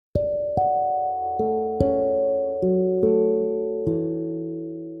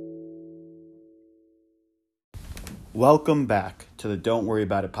Welcome back to the Don't Worry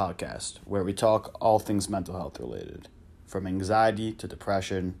About It podcast, where we talk all things mental health related, from anxiety to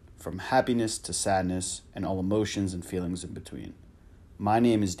depression, from happiness to sadness, and all emotions and feelings in between. My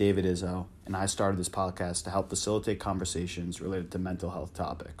name is David Izzo, and I started this podcast to help facilitate conversations related to mental health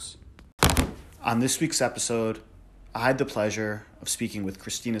topics. On this week's episode, I had the pleasure of speaking with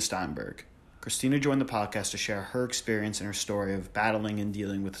Christina Steinberg. Christina joined the podcast to share her experience and her story of battling and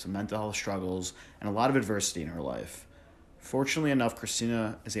dealing with some mental health struggles and a lot of adversity in her life. Fortunately enough,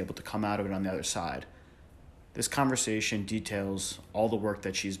 Christina is able to come out of it on the other side. This conversation details all the work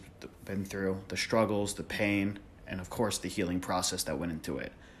that she's been through, the struggles, the pain, and of course the healing process that went into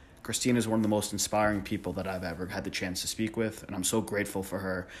it. Christina is one of the most inspiring people that I've ever had the chance to speak with, and I'm so grateful for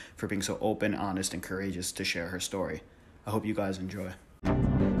her for being so open, honest, and courageous to share her story. I hope you guys enjoy.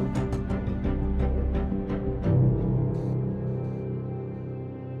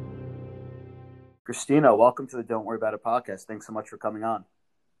 Christina, welcome to the Don't Worry About It podcast. Thanks so much for coming on.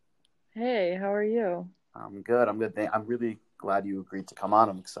 Hey, how are you? I'm good. I'm really glad you agreed to come on.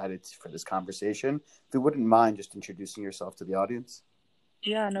 I'm excited for this conversation. If you wouldn't mind just introducing yourself to the audience.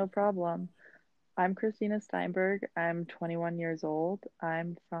 Yeah, no problem. I'm Christina Steinberg. I'm 21 years old.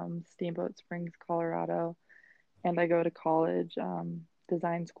 I'm from Steamboat Springs, Colorado, and I go to college,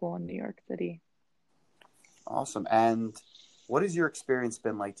 design school in New York City. Awesome. And what has your experience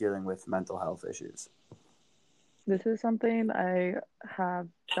been like dealing with mental health issues? This is something I have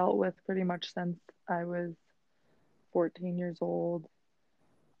dealt with pretty much since I was 14 years old.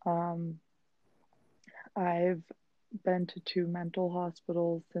 I've been to 2 mental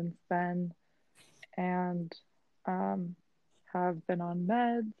hospitals since then and have been on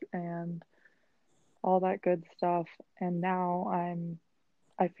meds and all that good stuff. And now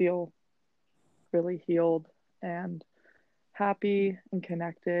I feel really healed and happy and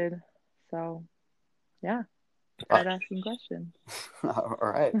connected. So yeah, start asking questions. All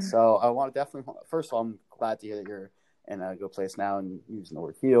right. So I want to definitely, first of all, I'm glad to hear that you're in a good place now and using the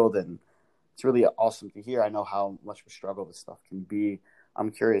word healed. And it's really awesome to hear. I know how much of a struggle this stuff can be. I'm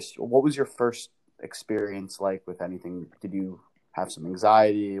curious, what was your first experience like with anything? Did you have some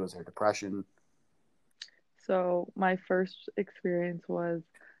anxiety? Was there depression? So my first experience was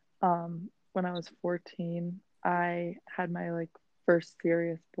when I was 14. I had my first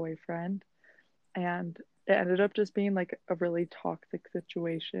serious boyfriend, and it ended up just being like a really toxic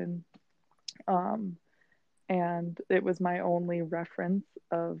situation. Um, and it was my only reference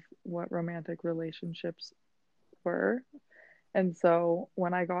of what romantic relationships were. And so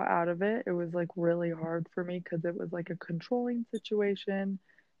when I got out of it, it was like really hard for me because it was like a controlling situation.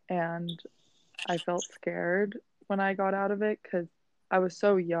 And I felt scared when I got out of it because I was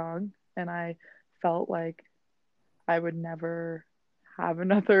so young and I felt like I would never have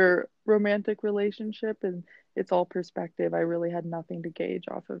another romantic relationship. And it's all perspective. I really had nothing to gauge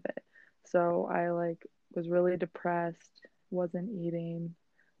off of it. So I was really depressed, wasn't eating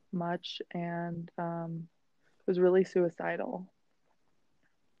much, and was really suicidal.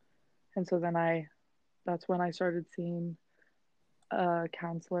 And so that's when I started seeing a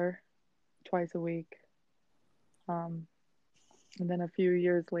counselor twice a week. Um, and then a few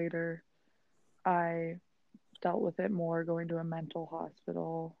years later, I dealt with it more going to a mental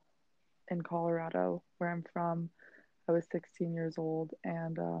hospital in Colorado, where I'm from. I was 16 years old,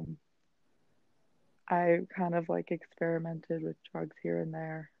 and I kind of experimented with drugs here and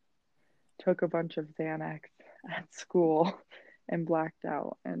there, took a bunch of Xanax at school, and blacked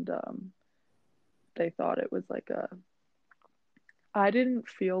out. And they thought it was I didn't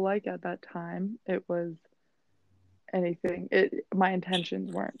feel like at that time it was anything. My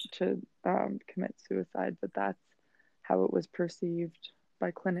intentions weren't to commit suicide, but that's how it was perceived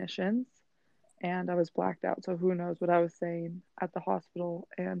by clinicians. And I was blacked out, so who knows what I was saying at the hospital.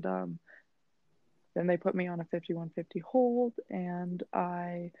 And then they put me on a 5150 hold, and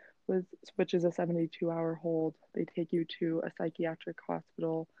which is a 72-hour hold. They take you to a psychiatric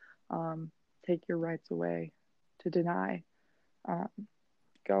hospital, take your rights away to deny um,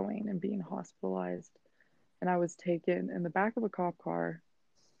 going and being hospitalized. And I was taken in the back of a cop car,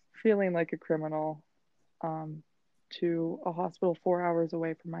 feeling like a criminal, um, to a hospital 4 hours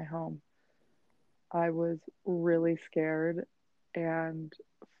away from my home. I was really scared and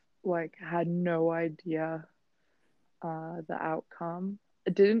had no idea the outcome.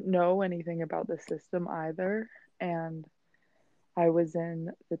 I didn't know anything about the system either, and I was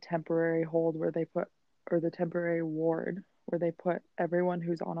in the temporary hold or the temporary ward where they put everyone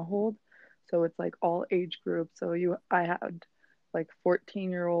who's on a hold. So it's like all age groups. So I had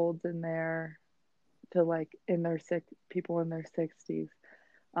 14-year-olds in there to people in their 60s.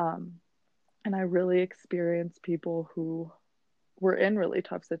 Um, And I really experienced people who were in really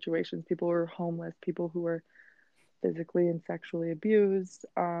tough situations, people who were homeless, people who were physically and sexually abused,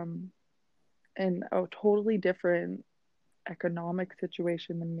 in a totally different economic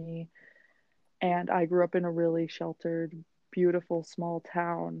situation than me. And I grew up in a really sheltered, beautiful small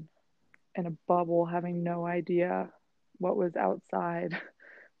town in a bubble, having no idea what was outside,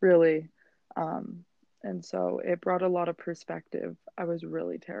 really. Um, and so it brought a lot of perspective. I was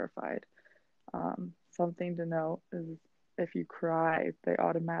really terrified. Something to note is if you cry, they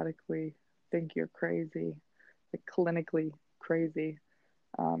automatically think you're crazy, like clinically crazy.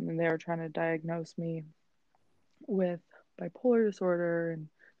 And they were trying to diagnose me with bipolar disorder, and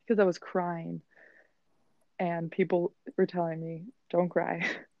because I was crying, and people were telling me, don't cry,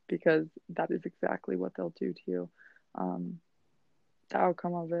 because that is exactly what they'll do to you. Um, the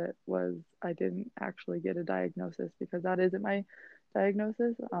outcome of it was I didn't actually get a diagnosis because that isn't my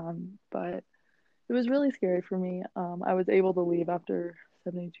diagnosis. But it was really scary for me. I was able to leave after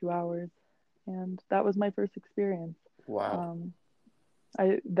 72 hours, and that was my first experience. Wow. Um,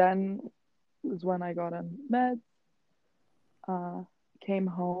 I then was when I got on meds, uh, came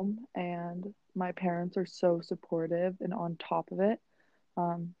home, and my parents are so supportive and on top of it.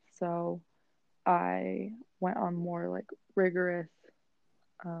 So I went on more like rigorous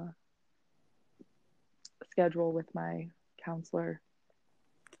uh, schedule with my counselor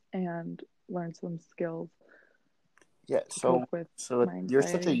and learned some skills Yeah, to cope so with so my you're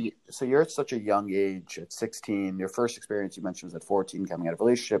such anxiety. a so you're at such a young age at 16. Your first experience you mentioned was at 14, coming out of a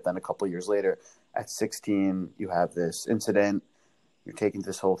relationship. Then a couple of years later, at 16, you have this incident. You're taking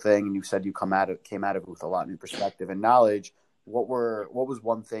this whole thing, and you said you came out of it with a lot of new perspective and knowledge. What was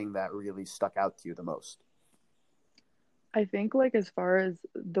one thing that really stuck out to you the most? I think like as far as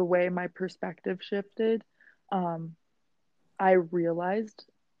the way my perspective shifted, um, I realized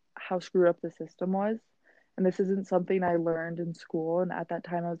how screwed up the system was. And this isn't something I learned in school. And at that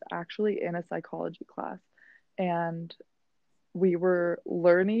time, I was actually in a psychology class. And we were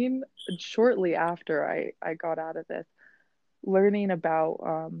learning shortly after I got out of this, learning about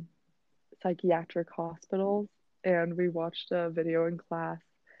psychiatric hospitals. And we watched a video in class,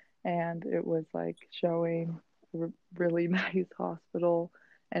 and it was like showing a really nice hospital.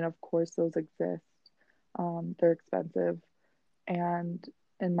 And of course, those exist. They're expensive. And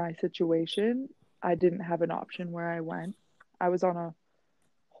in my situation, I didn't have an option where I went. I was on a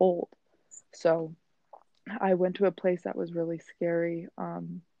hold. So I went to a place that was really scary.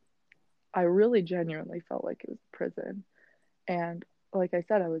 I really genuinely felt like it was prison. And like I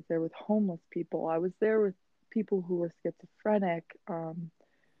said, I was there with homeless people. I was there with people who were schizophrenic,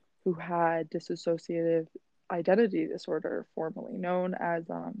 who had dissociative identity disorder, formerly known as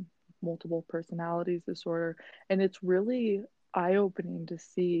multiple personalities disorder. And it's really eye opening to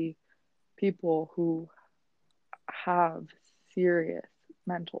see people who have serious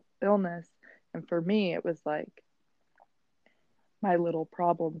mental illness. And for me, it was like my little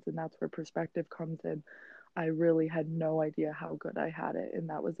problems, and that's where perspective comes in. I really had no idea how good I had it, and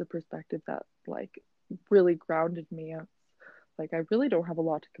that was a perspective that like really grounded me. Like I really don't have a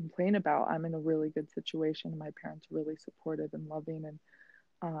lot to complain about. I'm in a really good situation. My parents are really supportive and loving, and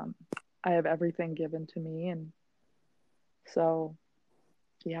um, I have everything given to me. And so,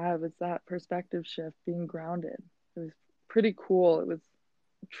 yeah, it was that perspective shift, being grounded. It was pretty cool. It was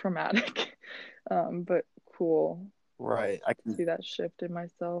traumatic, but cool Right. I to can see that shift in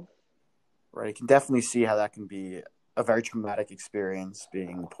myself. right. I can definitely see how that can be a very traumatic experience,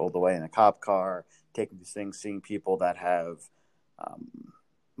 being pulled away in a cop car, taking these things, seeing people that have um,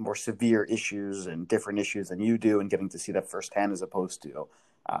 more severe issues and different issues than you do, and getting to see that firsthand as opposed to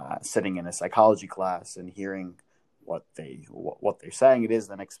sitting in a psychology class and hearing what they're saying it is,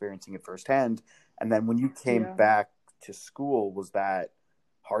 then experiencing it firsthand. And then when you came Yeah. back to school, was that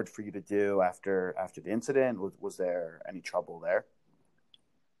hard for you to do after the incident? Was there any trouble there?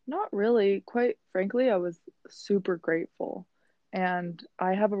 Not really. Quite frankly, I was super grateful. And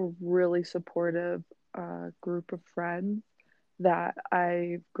I have a really supportive group of friends that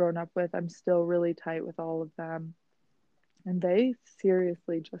I've grown up with. I'm still really tight with all of them. And they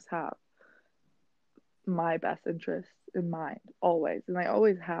seriously just have my best interests in mind, always. And they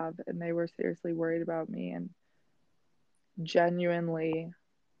always have. And they were seriously worried about me and genuinely,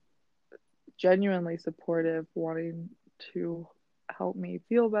 genuinely supportive, wanting to help me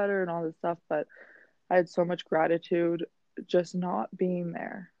feel better and all this stuff. But I had so much gratitude just not being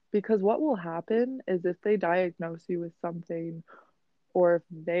there. Because what will happen is if they diagnose you with something, or if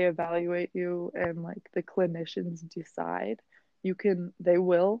they evaluate you and like the clinicians decide, they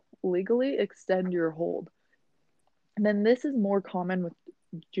will legally extend your hold. And then this is more common with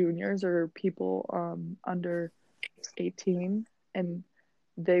juniors or people under 18, and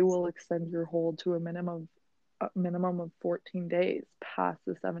they will extend your hold to a minimum of 14 days past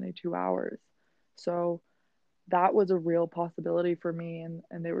the 72 hours. So that was a real possibility for me,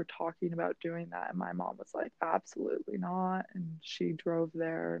 and they were talking about doing that, and my mom was like, absolutely not, and she drove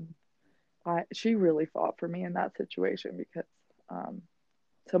there, and she really fought for me in that situation because um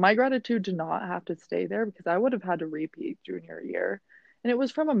so my gratitude to not have to stay there, because I would have had to repeat junior year, and it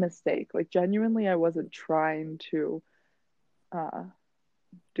was from a mistake. Like, genuinely, I wasn't trying to uh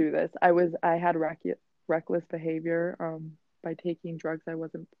do this. I had reckless behavior by taking drugs I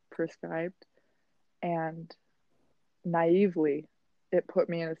wasn't prescribed, and naively it put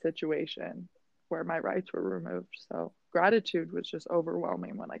me in a situation where my rights were removed. So gratitude was just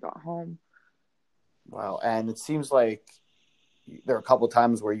overwhelming when I got home. Wow. And it seems like there are a couple of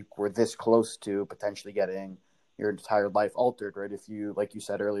times where you were this close to potentially getting your entire life altered, right? If you, like you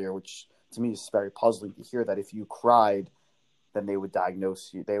said earlier, which to me is very puzzling to hear, that if you cried, then they would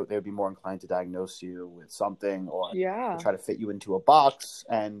diagnose you. They would be more inclined to diagnose you with something, or to Yeah. try to fit you into a box.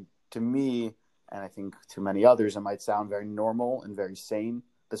 And to me, and I think to many others, it might sound very normal and very sane.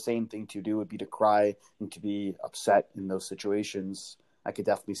 The same thing to do would be to cry and to be upset in those situations. I could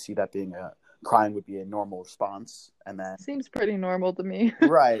definitely see that being crying would be a normal response. And then, Seems pretty normal to me.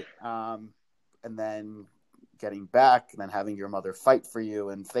 right. And then getting back and then having your mother fight for you.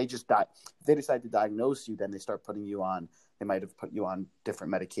 And if they decide to diagnose you, then they start putting you on, they might have put you on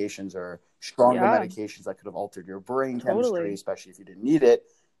different medications or stronger Yeah, medications that could have altered your brain chemistry, totally. especially if you didn't need it.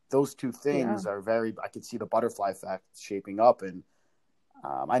 Those two Yeah. things are I could see the butterfly effect shaping up. And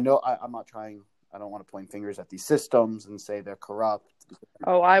I know I'm not trying, I don't want to point fingers at these systems and say they're corrupt.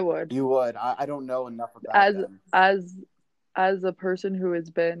 Oh, I would. You would. I don't know enough about As them. as as a person who has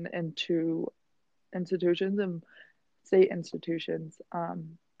been into institutions and state institutions,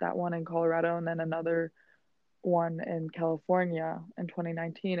 that one in Colorado and then another one in California in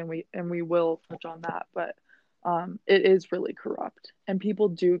 2019, and we will touch on that, but it is really corrupt, and people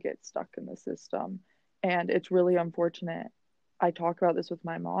do get stuck in the system, and it's really unfortunate. I talk about this with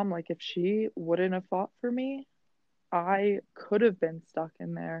my mom, like, if she wouldn't have fought for me, I could have been stuck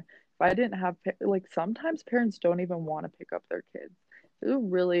in there. If I didn't have, like, sometimes parents don't even want to pick up their kids. It's a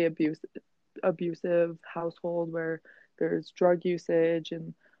really abusive household where there's drug usage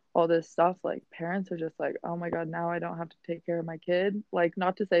and all this stuff. Like, parents are just like, oh my god, now I don't have to take care of my kid. Like,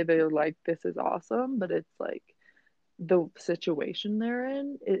 not to say they're like, this is awesome, but it's like the situation they're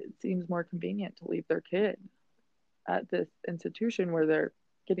in, it seems more convenient to leave their kid at this institution where they're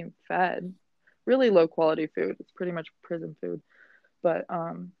getting fed really low quality food. It's pretty much prison food. But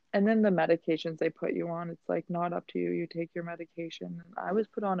and then the medications they put you on, it's like, not up to you. You take your medication. And I was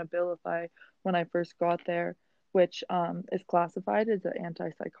put on Abilify when I first got there, which is classified as an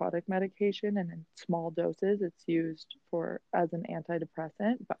antipsychotic medication, and in small doses, it's used for as an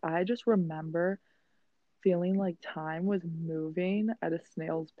antidepressant. But I just remember feeling like time was moving at a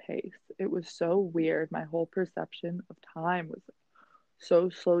snail's pace. It was so weird. My whole perception of time was so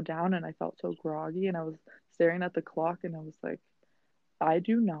slowed down, and I felt so groggy, and I was staring at the clock, and I was like, I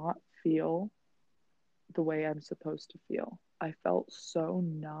do not feel the way I'm supposed to feel. I felt so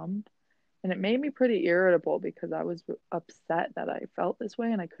numbed, and it made me pretty irritable because I was upset that I felt this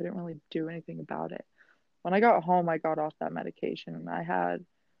way and I couldn't really do anything about it. When I got home, I got off that medication, and I had,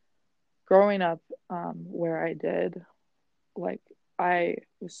 growing up where I did, like, I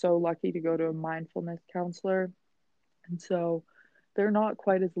was so lucky to go to a mindfulness counselor, and so they're not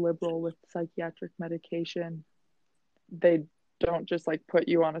quite as liberal with psychiatric medication. They don't just like put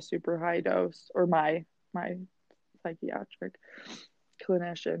you on a super high dose, or my psychiatric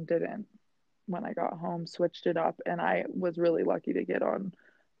clinician didn't. When I got home, switched it up, and I was really lucky to get on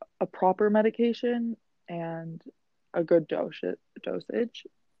a proper medication and a good dosage.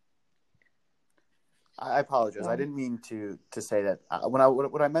 I apologize. I So didn't mean to say that.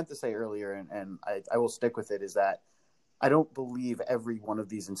 What I meant to say earlier, and I will stick with it, is that I don't believe every one of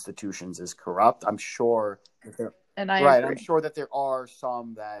these institutions is corrupt. I'm sure that and I right. I'm agree. sure that there are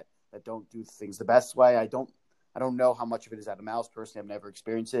some that don't do things the best way. I don't know how much of it is out of malice. Personally, I've never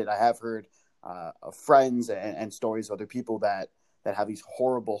experienced it. I have heard of friends and stories of other people that have these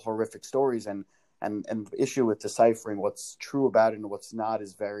horrible, horrific stories, and the issue with deciphering what's true about it and what's not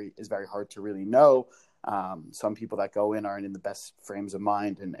is very hard to really know. Some people that go in aren't in the best frames of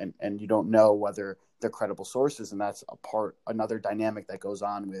mind, and you don't know whether they're credible sources, and that's another dynamic that goes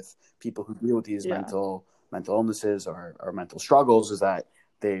on with people who deal with these Yeah. mental illnesses or mental struggles, is that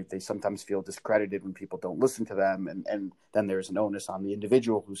they sometimes feel discredited when people don't listen to them, and then there's an onus on the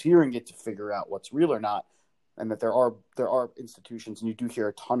individual who's hearing it to figure out what's real or not. and that there are institutions, and you do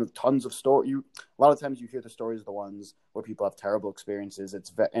hear tons of story. A lot of times you hear the stories of the ones where people have terrible experiences.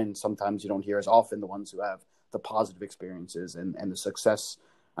 And sometimes you don't hear as often the ones who have the positive experiences and the success.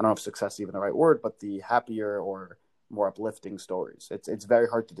 I don't know if success is even the right word, but the happier or more uplifting stories. It's very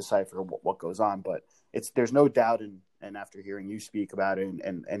hard to decipher what goes on, but there's no doubt and after hearing you speak about it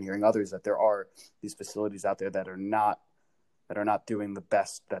and hearing others, that there are these facilities out there that are not doing the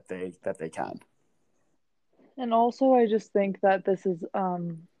best that they can. And also, I just think that this is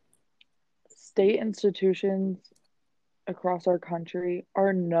state institutions across our country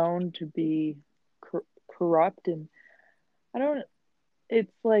are known to be corrupt. And I don't,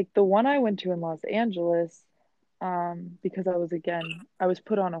 it's like the one I went to in Los Angeles, because I was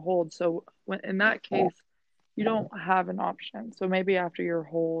put on a hold. So in that case, you don't have an option. So maybe after your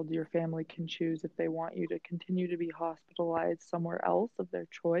hold, your family can choose if they want you to continue to be hospitalized somewhere else of their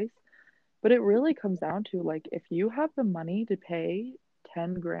choice. But it really comes down to, like, if you have the money to pay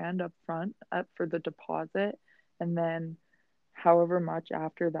 10 grand up front up for the deposit, and then however much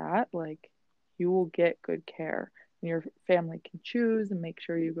after that, like, you will get good care. And your family can choose and make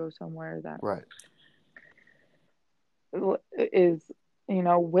sure you go somewhere that Right. is,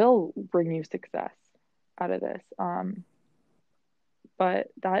 will bring you success out of this.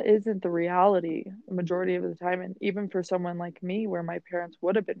 But that isn't the reality the majority of the time. And even for someone like me, where my parents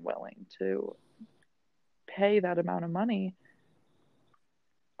would have been willing to pay that amount of money,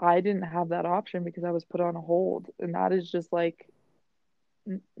 I didn't have that option because I was put on a hold. And that is just like,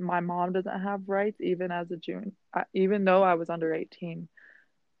 my mom doesn't have rights, even as a June, even though I was under 18.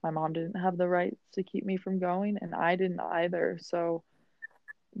 My mom didn't have the rights to keep me from going, and I didn't either. So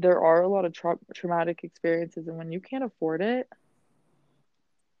there are a lot of traumatic experiences, and when you can't afford it,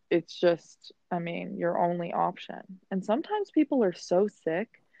 it's just, I mean, your only option. And sometimes people are so sick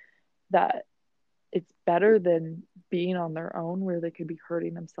that it's better than being on their own, where they could be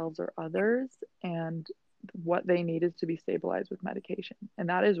hurting themselves or others, and what they need is to be stabilized with medication. And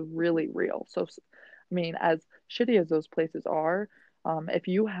that is really real. So, I mean, as shitty as those places are, if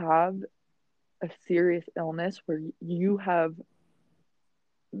you have a serious illness where you have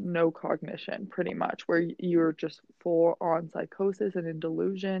no cognition, pretty much, where you're just full on psychosis and in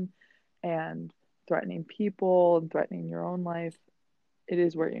delusion and threatening people and threatening your own life, it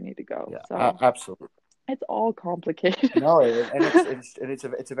is where you need to go. Yeah, So absolutely. it's all complicated. No, and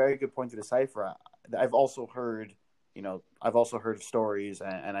it's a very good point to decipher. I've also heard of stories,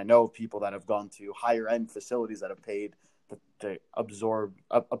 and I know of people that have gone to higher end facilities that have paid to absorb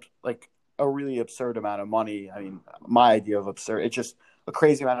like a really absurd amount of money. I mean, my idea of absurd, it's just a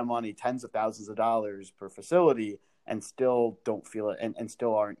crazy amount of money, tens of thousands of dollars per facility, and still don't feel it, and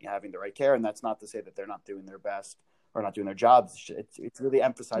still aren't having the right care. And that's not to say that they're not doing their best or not doing their jobs. It really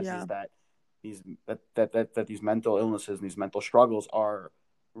emphasizes Yeah, that these mental illnesses and these mental struggles are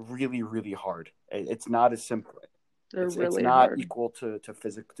really, really hard. It's not as simple. they're It's really not hard. equal to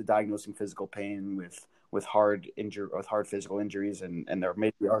diagnosing physical pain with hard physical injuries, and there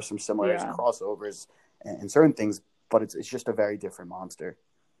maybe are some similarities and Yeah. crossovers in certain things, but it's just a very different monster.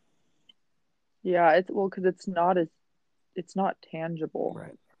 Yeah, it's, well, because it's not tangible.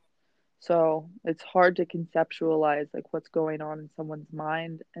 Right. So it's hard to conceptualize like what's going on in someone's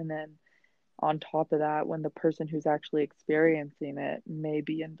mind. And then on top of that, when the person who's actually experiencing it may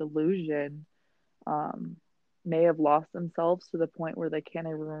be in delusion, um, may have lost themselves to the point where they can't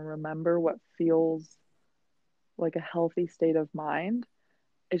even remember what feels like a healthy state of mind.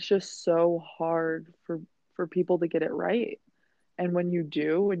 It's just so hard for people to get it right. And when you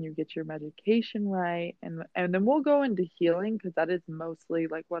do, when you get your medication right, and then we'll go into healing, because that is mostly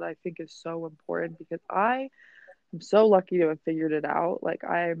like what I think is so important, because I'm so lucky to have figured it out. Like,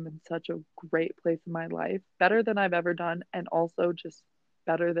 I am in such a great place in my life, better than I've ever done, and also just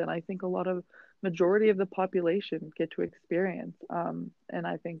better than I think a lot of majority of the population get to experience. And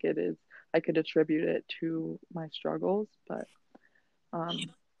I think it is, I could attribute it to my struggles, but um,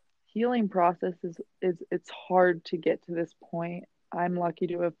 healing process is it's hard to get to this point. I'm lucky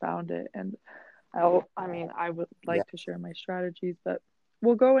to have found it, and I mean, I would Yeah. like to share my strategies, but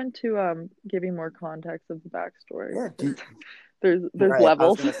we'll go into giving more context of the backstory, Yeah. because there's Right. I was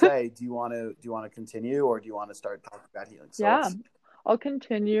levels. gonna say, do you want to continue, or do you want to start talking about healing? So Yeah, let's. I'll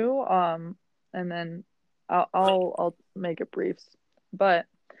continue, and then I'll make it brief. But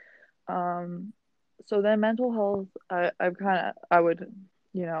um, so then mental health, I would,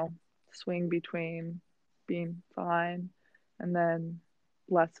 you know, swing between being fine and then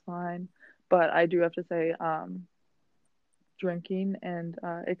less fine. But I do have to say, drinking and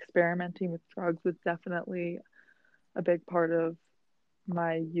experimenting with drugs was definitely a big part of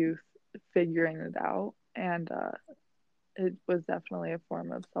my youth, figuring it out. and it was definitely a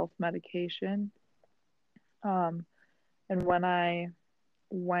form of self-medication. Um, and when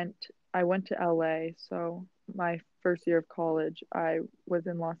went I went to LA, so my first year of college, I was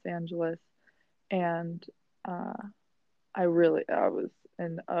in Los Angeles, and uh, I was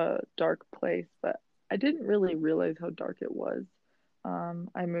in a dark place, but I didn't really realize how dark it was.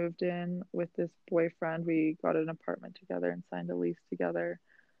 I moved in with this boyfriend. We got an apartment together and signed a lease together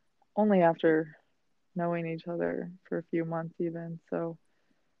only after knowing each other for a few months, even. So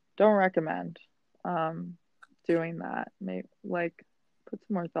don't recommend um, doing that. Maybe like put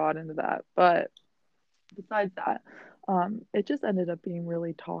some more thought into that. But besides that, it just ended up being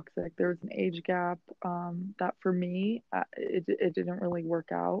really toxic. There was an age gap that for me, it didn't really work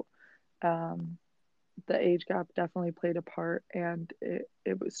out. Um, the age gap definitely played a part, and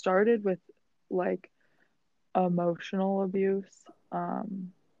it was started with like emotional abuse,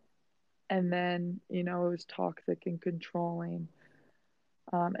 and then it was toxic and controlling.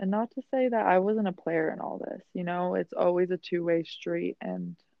 And not to say that I wasn't a player in all this, it's always a two-way street,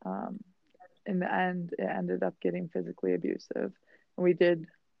 and um, in the end, it ended up getting physically abusive. And we did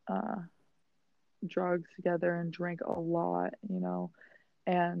uh, drugs together and drank a lot,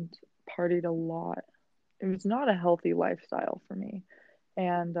 and partied a lot. It was not a healthy lifestyle for me.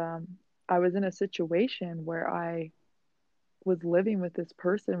 And I was in a situation where I was living with this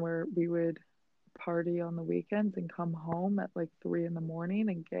person where we would party on the weekends and come home at like 3 in the morning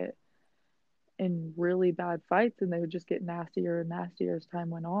and get in really bad fights, and they would just get nastier and nastier as time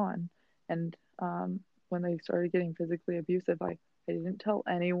went on. And when they started getting physically abusive, I didn't tell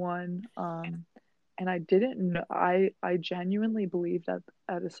anyone. And I didn't know, I genuinely believed that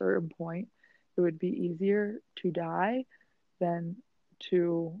at a certain point it would be easier to die than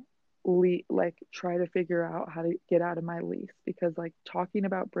to like try to figure out how to get out of my lease, because like talking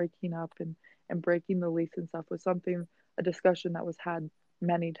about breaking up and breaking the lease and stuff was something, a discussion that was had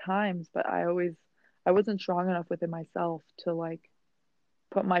many times, but I wasn't strong enough within myself to like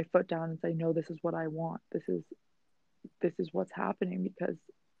put my foot down and say, no, this is what I want, this is what's happening, because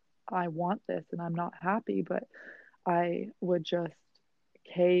I want this and I'm not happy. But I would just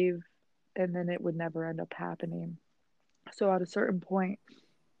cave, and then it would never end up happening. So at a certain point,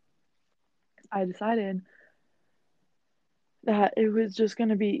 I decided that it was just going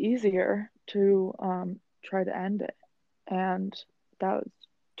to be easier to try to end it. And that was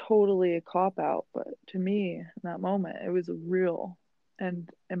totally a cop out. But to me, in that moment, it was real. And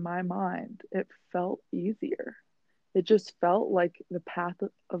in my mind, it felt easier. It just felt like the path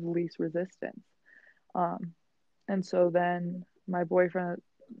of least resistance. Um, and so then my boyfriend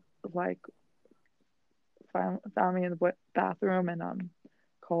like found me in the bathroom and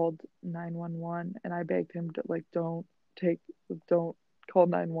called 911, and I begged him to like take don't call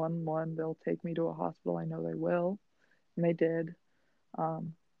 911. They'll take me to a hospital. I know they will. And they did.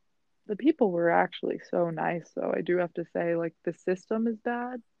 Um, the people were actually so nice, though. I do have to say, like, the system is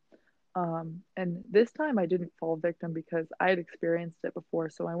bad. And this time I didn't fall victim because I had experienced it before.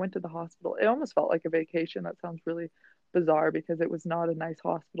 So I went to the hospital. It almost felt like a vacation. That sounds really bizarre because it was not a nice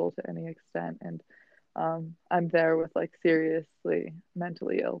hospital to any extent. And I'm there with like seriously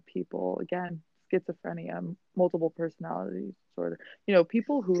mentally ill people. Again, schizophrenia, multiple personality disorder.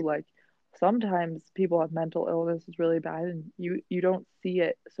 People who like sometimes people have mental illness is really bad and you don't see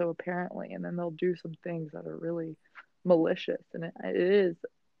it so apparently, and then they'll do some things that are really malicious, and it is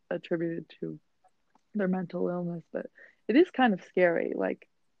attributed to their mental illness, but it is kind of scary. Like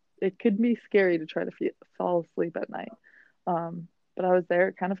it could be scary to try to fall asleep at night. But I was there.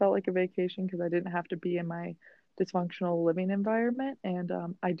 It kind of felt like a vacation because I didn't have to be in my dysfunctional living environment, and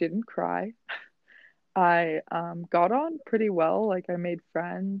I didn't cry. I got on pretty well. Like I made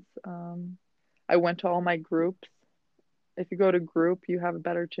friends. I went to all my groups. If you go to group, you have a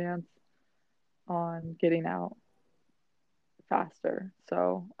better chance on getting out faster.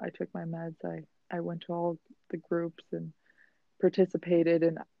 So I took my meds. I went to all the groups and participated.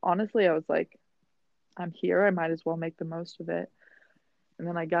 And honestly, I was like, I'm here. I might as well make the most of it. And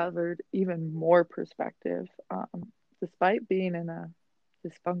then I gathered even more perspective. Despite being in a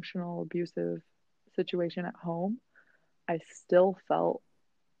dysfunctional, abusive situation at home, I still felt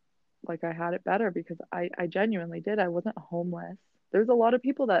like I had it better because I genuinely did. I wasn't homeless. There's a lot of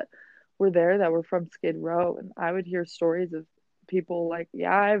people that were there that were from Skid Row, and I would hear stories of people like,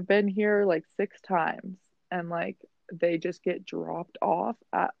 yeah, I've been here like 6 times, and like they just get dropped off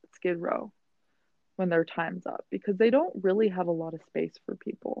at Skid Row when their time's up because they don't really have a lot of space for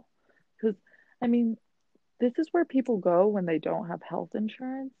people. Because, I mean, this is where people go when they don't have health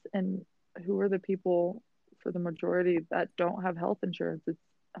insurance. And who are the people for the majority that don't have health insurance? It's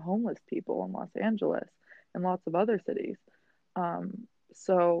homeless people in Los Angeles and lots of other cities.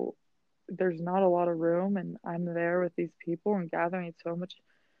 So there's not a lot of room, and I'm there with these people and gathering so much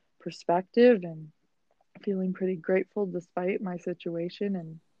perspective and feeling pretty grateful despite my situation.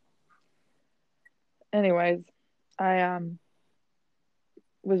 And anyways, I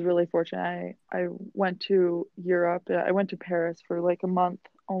was really fortunate. I went to Europe. I went to Paris for like a month,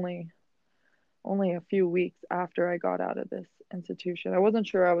 only a few weeks after I got out of this institution. I wasn't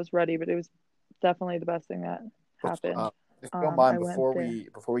sure I was ready, but it was definitely the best thing that happened. If you don't mind, I went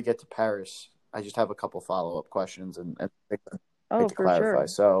there. before we get to Paris, I just have a couple follow-up questions and like Oh, to for clarify. sure.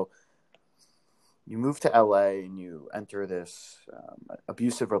 So you move to LA and you enter this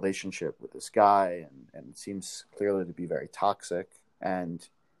abusive relationship with this guy, and it seems clearly to be very toxic. And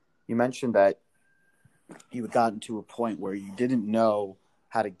you mentioned that you had gotten to a point where you didn't know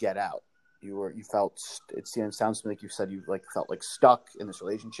how to get out. You felt, it sounds to me like you said you like felt like stuck in this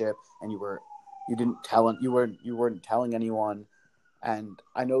relationship, and you weren't telling anyone. And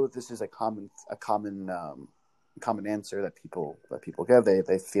I know that this is a common answer that people give.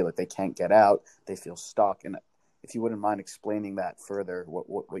 They feel like they can't get out. They feel stuck. And if you wouldn't mind explaining that further,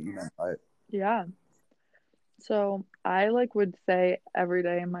 what you meant by it. Yeah. So I like would say every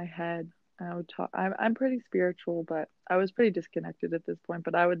day in my head, I would talk. I'm pretty spiritual, but I was pretty disconnected at this point.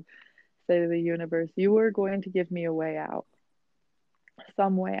 But I would say to the universe, you were going to give me a way out,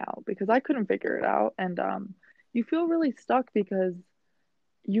 some way out, because I couldn't figure it out. And you feel really stuck because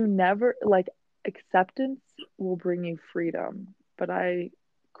you never like acceptance will bring you freedom, but I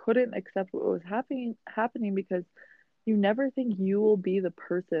couldn't accept what was happening because you never think you will be the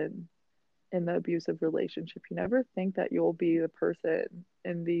person in the abusive relationship. You never think that you'll be the person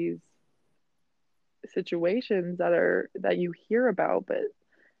in these situations that you hear about, but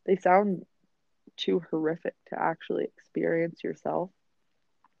they sound too horrific to actually experience yourself.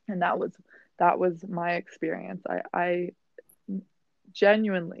 And that was my experience. I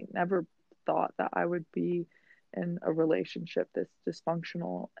genuinely never thought that I would be in a relationship this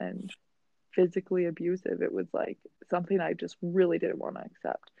dysfunctional and physically abusive. It was like something I just really didn't want to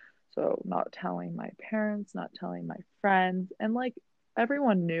accept. So, not telling my parents, not telling my friends, and like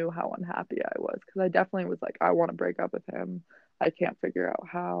everyone knew how unhappy I was because I definitely was like, I want to break up with him. I can't figure out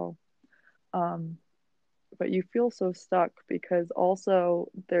how. Um, but you feel so stuck because also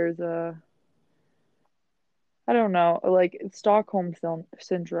there's I don't know, like Stockholm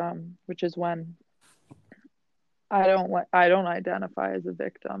syndrome, which is when I don't identify as a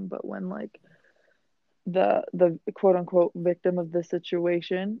victim, but when like the quote unquote victim of the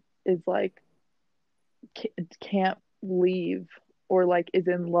situation is like can't leave or like is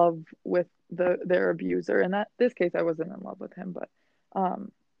in love with their abuser. In that this case I wasn't in love with him, but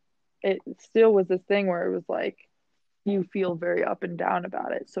um it still was this thing where it was like you feel very up and down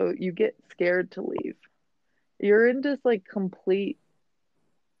about it. So you get scared to leave. You're in just like complete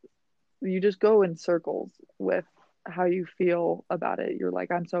you just go in circles with how you feel about it. You're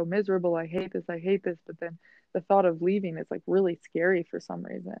like, I'm so miserable. I hate this. But then the thought of leaving is like really scary for some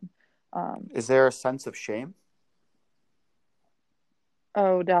reason. Is there a sense of shame?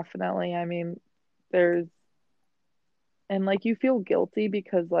 Oh, definitely. I mean, there's, and like you feel guilty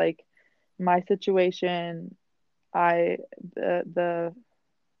because like my situation, I, the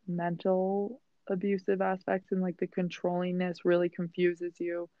mental abusive aspects and like the controllingness really confuses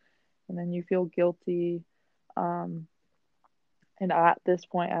you. And then you feel guilty. Um, And at this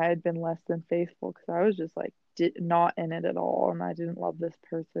point, I had been less than faithful because I was just like not in it at all, and I didn't love this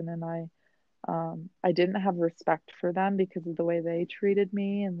person, and I didn't have respect for them because of the way they treated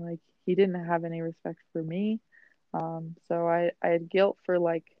me, and like he didn't have any respect for me. So I had guilt for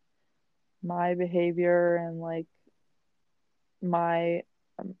like my behavior and like my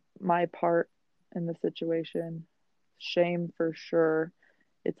my part in the situation. Shame for sure.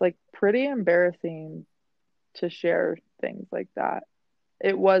 It's like pretty embarrassing to share things like that.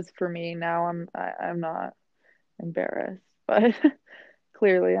 It was for me. Now I'm not embarrassed, but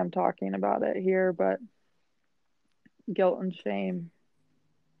clearly I'm talking about it here, but guilt and shame.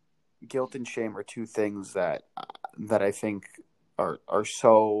 Guilt and shame are two things that I think are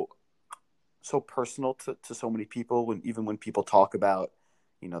so personal to so many people. When even when people talk about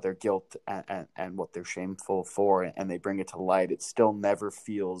their guilt and what they're shameful for, and they bring it to light, it still never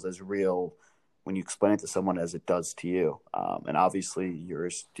feels as real when you explain it to someone as it does to you. And obviously, in your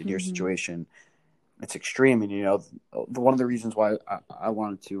Mm-hmm. situation, it's extreme. And one of the reasons why I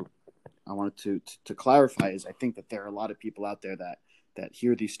wanted to clarify is I think that there are a lot of people out there that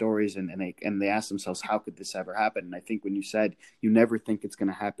hear these stories and they ask themselves, how could this ever happen? And I think when you said you never think it's going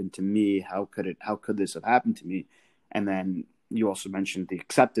to happen to me, how could this have happened to me? And then you also mentioned the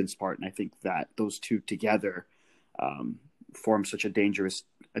acceptance part, and I think that those two together form such a dangerous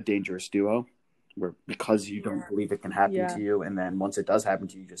duo, where because you don't believe it can happen Yeah. to you, and then once it does happen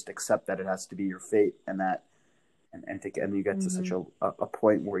to you, you just accept that it has to be your fate, and that and you get to such a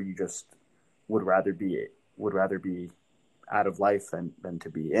point where you just would rather be out of life than to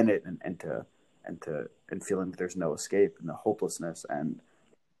be in it, and feeling that there's no escape, and the hopelessness. And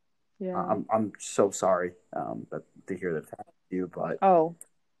Yeah. I'm so sorry that to hear that happened to you, but Oh,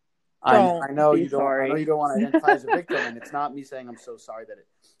 I don't know be you don't. I know sorry. you don't want to identify as a victim, and it's not me saying I'm so sorry that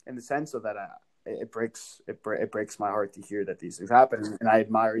in the sense of that, it breaks my heart to hear that these things happen, and I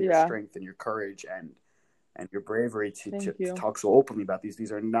admire your Yeah. strength and your courage and your bravery Thank to you. talk so openly about these.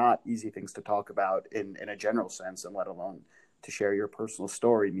 These are not easy things to talk about in a general sense, and let alone to share your personal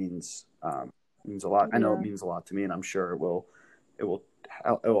story means a lot. I know it Yeah. means a lot to me, and I'm sure it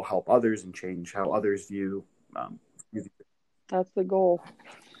will help others and change how others view. That's the goal.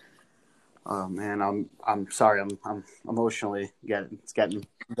 Oh man, I'm sorry. I'm emotionally getting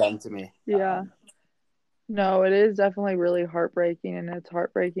to me. Yeah. No, it is definitely really heartbreaking, and it's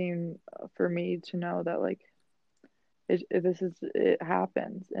heartbreaking for me to know that like it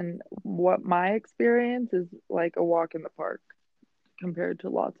happens, and what my experience is like a walk in the park compared to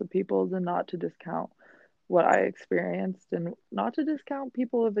lots of people's, and not to discount what I experienced, and not to discount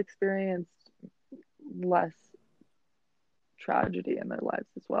people have experienced less tragedy in their lives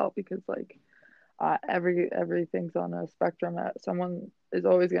as well, because like everything's on a spectrum. That someone is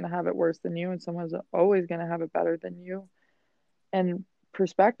always going to have it worse than you, and someone's always going to have it better than you. And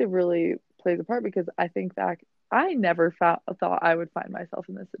perspective really plays a part, because I think back, I never thought I would find myself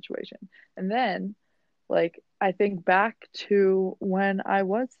in this situation. And then, like, I think back to when I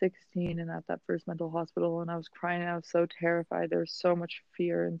was 16 and at that first mental hospital, and I was crying, and I was so terrified. There was so much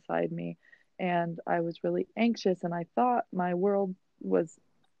fear inside me, and I was really anxious, and was,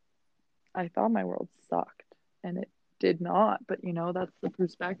 I thought my world sucked, and it did not. But that's the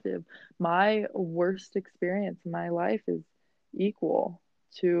perspective. My worst experience in my life is equal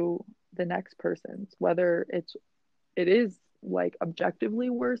to the next person's, whether it is like objectively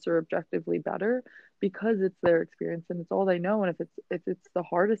worse or objectively better, because it's their experience and it's all they know. And if it's the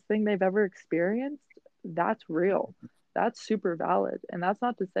hardest thing they've ever experienced, that's real. That's super valid. And that's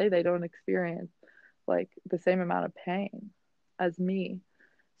not to say they don't experience like the same amount of pain as me.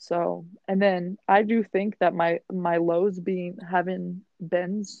 So, and then I do think that my lows being having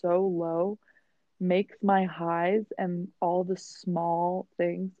been so low makes my highs and all the small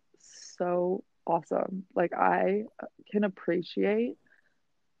things so awesome. Like I can appreciate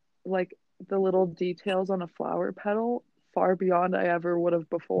like the little details on a flower petal far beyond I ever would have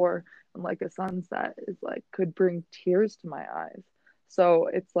before. And like a sunset is like could bring tears to my eyes. So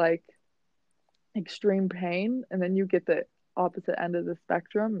it's like extreme pain, and then you get the opposite end of the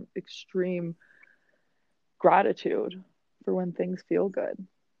spectrum, extreme gratitude for when things feel good.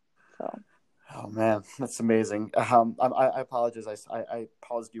 So Oh man, that's amazing. I apologize. I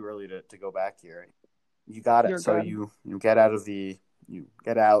paused you early to go back here. You got it. you're So good. you get out of you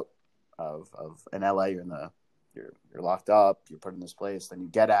get out of in LA. You're locked up. You're put in this place. Then you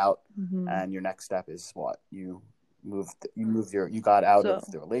get out, Mm-hmm. and your next step is what? You got out of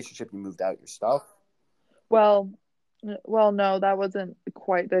So the relationship. You moved out your stuff. well, no, that wasn't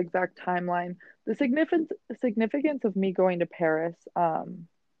quite the exact timeline. The significance of me going to Paris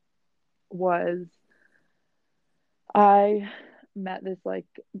was I met this like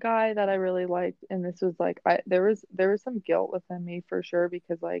guy that I really liked, and this was like there was some guilt within me for sure,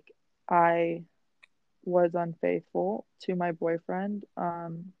 because like I was unfaithful to my boyfriend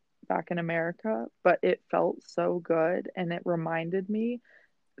back in America, but it felt so good, and it reminded me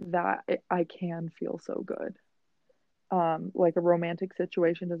that I can feel so good. Like a romantic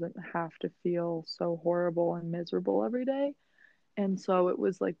situation doesn't have to feel so horrible and miserable every day. And so it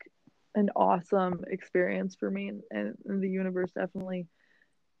was like an awesome experience for me, and the universe definitely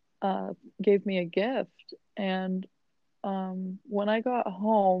uh, gave me a gift. And when I got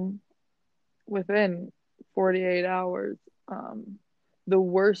home within 48 hours, the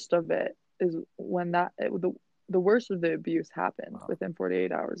worst of it is when the worst of the abuse happened within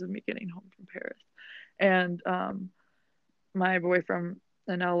 48 hours of me getting home from Paris. And my boyfriend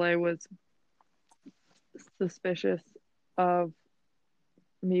in LA was suspicious of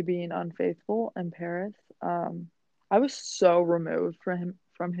me being unfaithful in Paris. I was so removed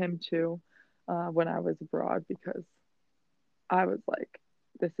from him too when I was abroad, because I was like,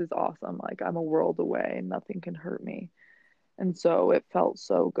 this is awesome. Like I'm a world away and nothing can hurt me. And so it felt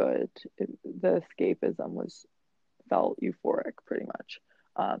so good. The escapism was felt euphoric pretty much.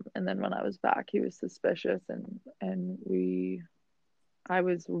 And then when I was back, he was suspicious, and I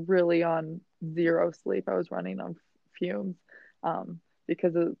was really on zero sleep. I was running on fumes,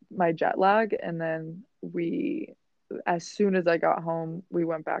 because of my jet lag. And then as soon as I got home, we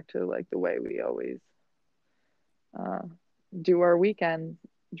went back to like the way we always uh, do our weekend,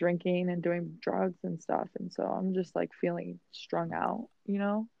 drinking and doing drugs and stuff. And so I'm just like feeling strung out, you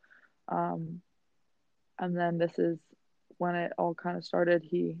know? Um, and then this is when it all kind of started.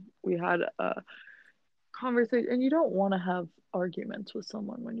 We had a conversation, and you don't want to have arguments with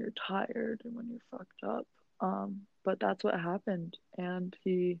someone when you're tired and when you're fucked up. But that's what happened, and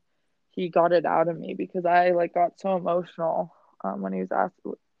he got it out of me because I like got so emotional when he was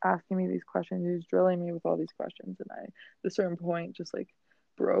asking me these questions. He was drilling me with all these questions, and I, at a certain point, just like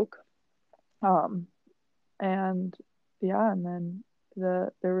broke. Um, and yeah, and then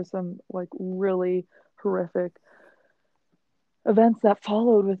there was some like really horrific events that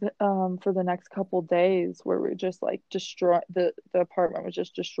followed with it, for the next couple days, where we just like destroyed the apartment was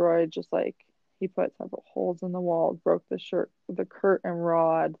just destroyed. Just like he put several holes in the walls, broke the curtain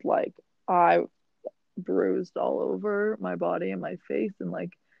rod. Like I bruised all over my body and my face, and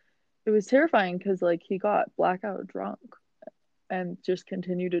like it was terrifying because like he got blackout drunk and just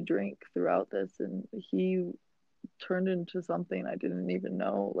continued to drink throughout this, and he turned into something I didn't even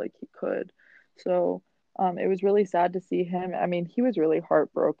know like he could. So it was really sad to see him. I mean, he was really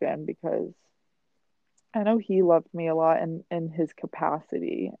heartbroken because I know he loved me a lot in his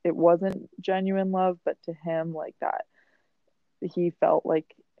capacity. It wasn't genuine love, but to him, like that, he felt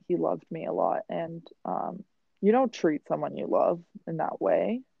like he loved me a lot. And you don't treat someone you love in that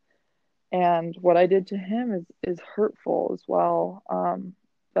way. And what I did to him is hurtful as well.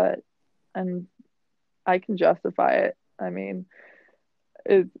 But and I can justify it. I mean,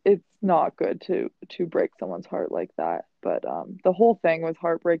 it's not good to break someone's heart like that. But the whole thing was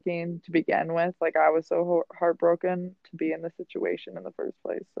heartbreaking to begin with. Like I was so heartbroken to be in the situation in the first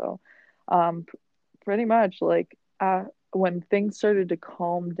place. So pretty much like when things started to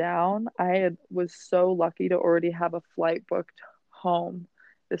calm down, was so lucky to already have a flight booked home.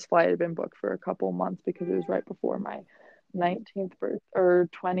 This flight had been booked for a couple months because it was right before my 19th or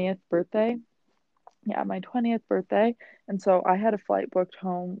 20th birthday. Yeah, my 20th birthday. And so I had a flight booked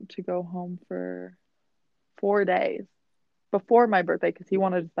home to go home for 4 days before my birthday because he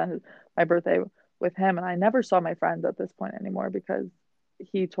wanted to spend my birthday with him. And I never saw my friends at this point anymore because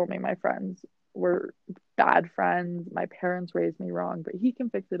he told me my friends were bad friends. My parents raised me wrong, but he can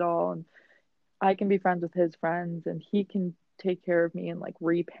fix it all. And I can be friends with his friends, and he can take care of me and like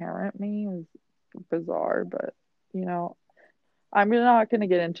reparent me. It was bizarre, but you know, I'm not going to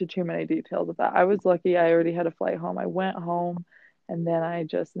get into too many details of that. I was lucky I already had a flight home. I went home, and then I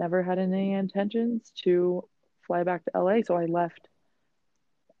just never had any intentions to fly back to LA. So I left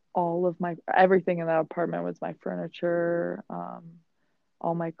all of my everything in that apartment was my furniture,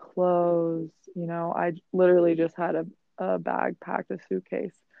 all my clothes. You know, I literally just had a bag packed, a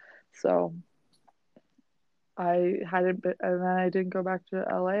suitcase. So I hadn't been, and then I didn't go back to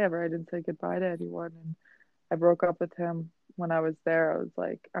LA ever. I didn't say goodbye to anyone. And I broke up with him when I was there. I was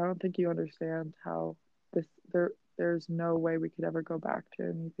like, I don't think you understand how this there's no way we could ever go back to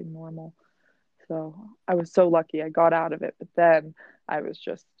anything normal. So I was so lucky I got out of it, but then I was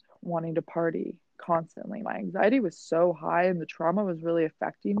just wanting to party constantly. My anxiety was so high and the trauma was really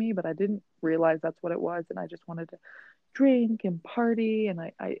affecting me, but I didn't realize that's what it was. And I just wanted to drink and party. And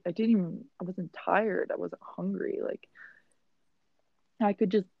I didn't even, I wasn't tired. I wasn't hungry. Like I could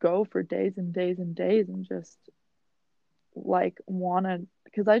just go for days and days and days and just like wanted,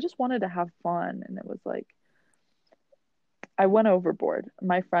 because I just wanted to have fun. And it was like, I went overboard.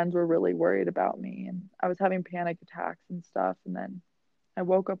 My friends were really worried about me, and I was having panic attacks and stuff. And then I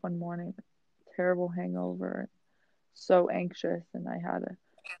woke up one morning, terrible hangover, so anxious, and I had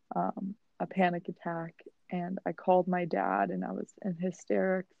a panic attack. And I called my dad, and I was in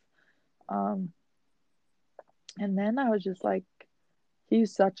hysterics. Um, and then I was just like,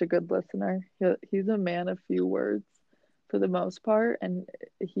 he's such a good listener. He's a man of few words for the most part, and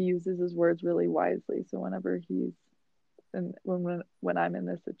he uses his words really wisely. So whenever he's and when I'm in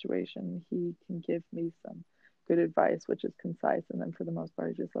this situation, he can give me some good advice, which is concise, and then for the most part,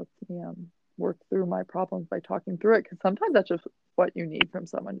 he just lets me work through my problems by talking through it. Because sometimes that's just what you need from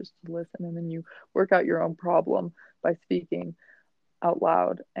someone, just to listen, and then you work out your own problem by speaking out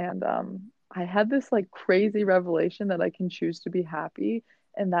loud. And I had this like crazy revelation that I can choose to be happy,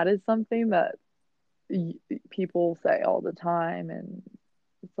 and that is something that people say all the time, and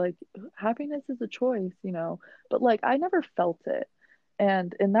it's like happiness is a choice, you know, but like I never felt it.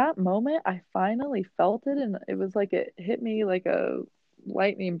 And in that moment I finally felt it, and it was like it hit me like a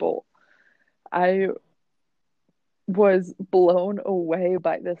lightning bolt. I was blown away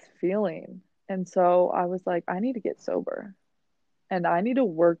by this feeling. And so I was like, I need to get sober and I need to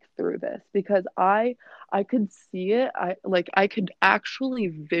work through this because I could see it. I could actually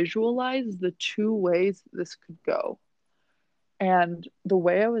visualize the two ways this could go. And the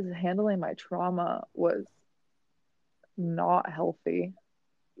way I was handling my trauma was not healthy,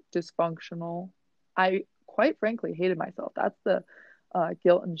 dysfunctional. I quite frankly hated myself. That's the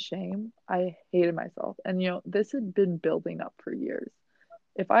guilt and shame. I hated myself. And, this had been building up for years.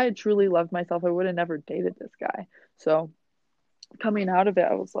 If I had truly loved myself, I would have never dated this guy. So coming out of it,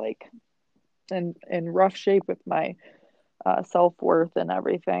 I was like in rough shape with my self-worth and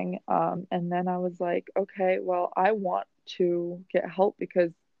everything. And then I was like, okay, well, I want to get help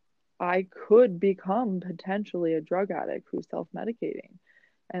because I could become potentially a drug addict who's self-medicating.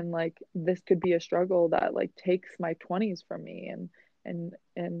 And like this could be a struggle that like takes my 20s from me and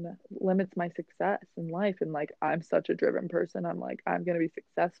limits my success in life. And like I'm such a driven person. I'm like, I'm gonna be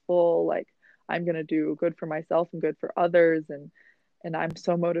successful, like I'm gonna do good for myself and good for others. And I'm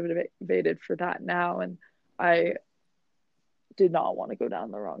so motivated for that now. And I did not want to go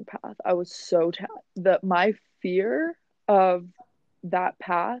down the wrong path. I was so that my fear of that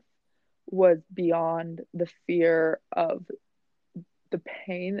path was beyond the fear of the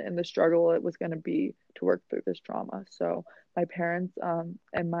pain and the struggle it was going to be to work through this trauma. So my parents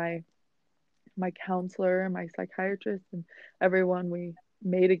and my counselor and my psychiatrist and everyone, we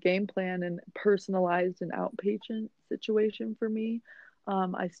made a game plan and personalized an outpatient situation for me.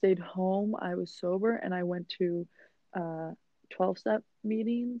 I stayed home, I was sober, and I went to 12-step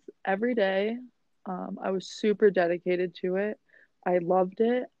meetings every day. I was super dedicated to it. I loved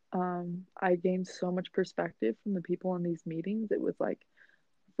it. I gained so much perspective from the people in these meetings. It was like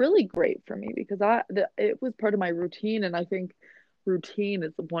really great for me because it was part of my routine, and I think routine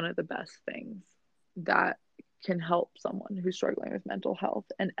is one of the best things that can help someone who's struggling with mental health.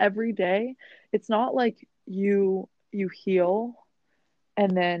 And every day, it's not like you heal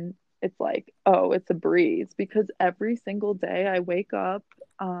and then it's like, oh, it's a breeze, because every single day I wake up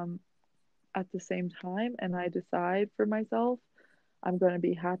at the same time and I decide for myself I'm going to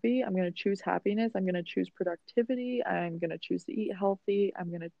be happy. I'm going to choose happiness. I'm going to choose productivity. I'm going to choose to eat healthy. I'm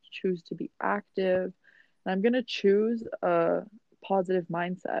going to choose to be active. And I'm going to choose a positive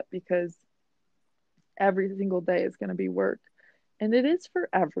mindset because every single day is going to be work. And it is for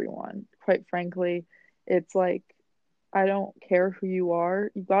everyone, quite frankly. It's like, I don't care who you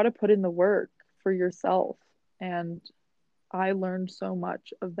are. You got to put in the work for yourself. And I learned so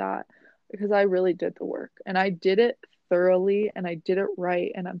much of that because I really did the work and I did it thoroughly and I did it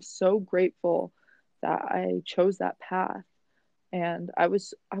right. And I'm so grateful that I chose that path. And I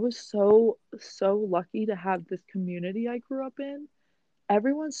was so lucky to have this community I grew up in.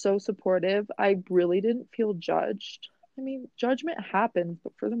 Everyone's so supportive. I really didn't feel judged. I mean, judgment happens,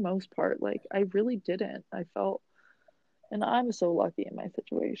 but for the most part, like I really didn't. I felt, and I'm so lucky in my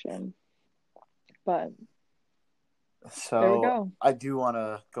situation. But there we So go. I do want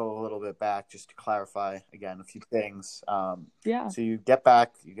to go a little bit back just to clarify again a few things. Yeah. So you get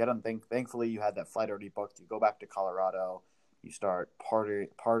back, you get on. Thankfully, you had that flight already booked. You go back to Colorado. You start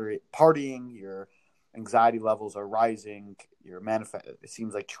partying. Your anxiety levels are rising. Your manifest. It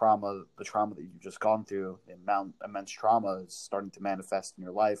seems like the trauma that you've just gone through, the immense trauma, is starting to manifest in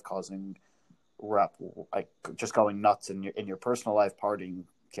your life, causing like just going nuts in your personal life, partying,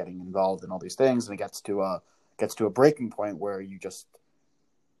 getting involved in all these things, and it gets to a breaking point where you just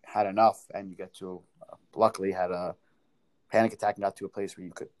had enough, and you get to luckily had a panic attack and got to a place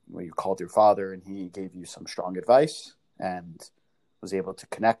where you called your father and he gave you some strong advice and was able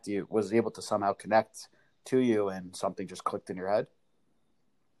to somehow connect to you, and something just clicked in your head.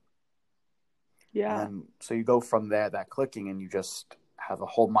 And Yeah. then so you go from there, that clicking, and you just have a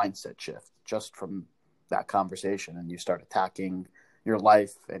whole mindset shift just from that conversation, and you start attacking your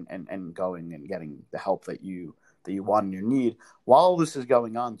life and going and getting the help that you want and you need. While all this is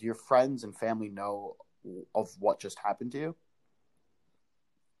going on, do your friends and family know of what just happened to you?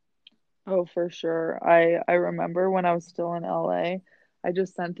 Oh, for sure. I remember when I was still in LA, I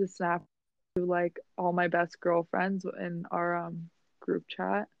just sent a snap to like all my best girlfriends in our group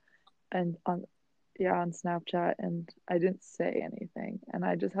chat and on yeah, on Snapchat, and I didn't say anything. And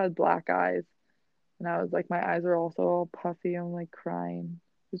I just had black eyes and I was like my eyes are also all puffy. I'm like crying.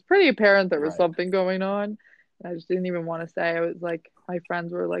 It was pretty apparent there was Right. something going on. And I just didn't even want to say. I was like my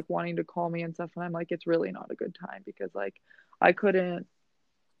friends were like wanting to call me and stuff, and I'm like it's really not a good time because like I couldn't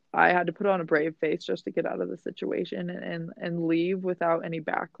I had to put on a brave face just to get out of the situation and leave without any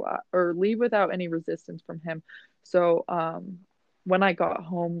backlash or leave without any resistance from him. So When I got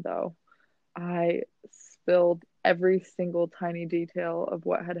home, though, I spilled every single tiny detail of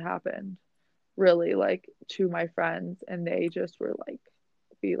what had happened, really, like to my friends, and they just were like,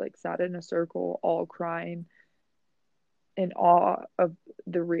 we like sat in a circle, all crying in awe of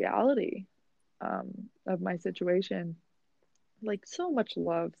the reality of my situation. Like, so much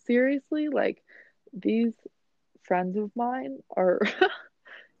love. Seriously, like, these friends of mine are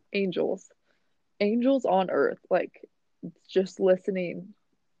angels, angels on earth. Like, just listening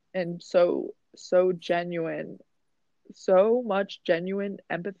and so genuine, so much genuine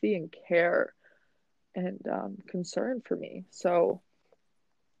empathy and care and concern for me. So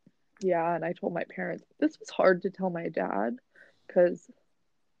yeah, and I told my parents this was hard to tell my dad because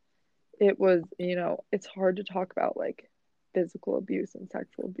it was, it's hard to talk about like physical abuse and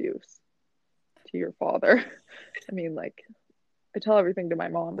sexual abuse to your father. I mean, like, I tell everything to my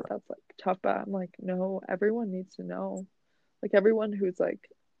mom, but that's like tough. But I'm like, no, everyone needs to know. Like everyone who's like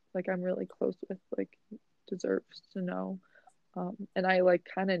I'm really close with, like, deserves to know. And I like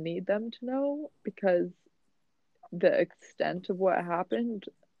kind of need them to know because the extent of what happened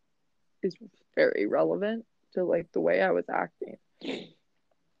is very relevant to like the way I was acting.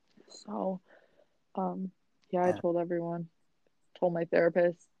 So, um, yeah, I Yeah. told everyone, told my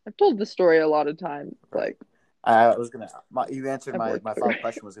therapist. I've told the story a lot of times. Right. Like, I was gonna. You answered I've my worked follow through up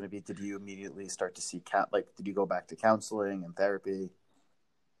question was gonna be: did you immediately start to seek like? Did you go back to counseling and therapy?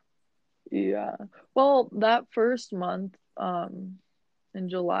 it. Yeah. Well, that first month, in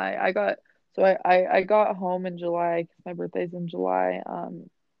July, I got home in July 'cause my birthday's in July.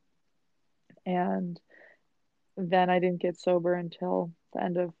 And then I didn't get sober until the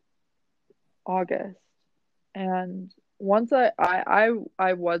end of August. And once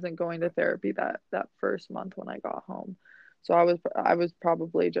I wasn't going to therapy that first month when I got home. So I was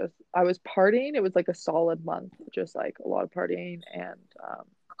probably just I was partying. It was like a solid month, just like a lot of partying and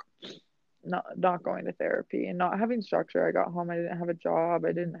not going to therapy and not having structure. I got home, I didn't have a job,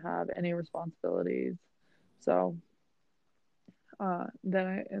 I didn't have any responsibilities. So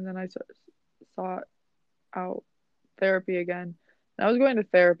then I sought out therapy again. And I was going to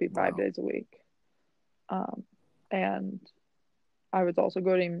therapy five Wow. days a week. Um, and I was also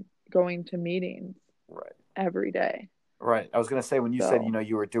going to meetings Right. every day. Right. I was gonna say when you said So,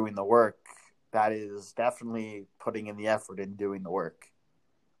 you were doing the work, that is definitely putting in the effort in doing the work.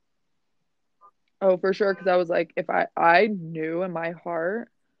 oh, for sure, because I was like, if I knew in my heart,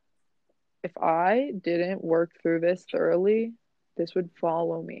 if I didn't work through this thoroughly, this would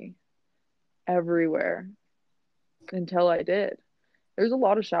follow me everywhere until I did. There's a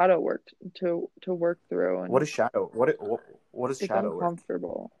lot of shadow work to work through, What and is shadow? What is it's shadow work?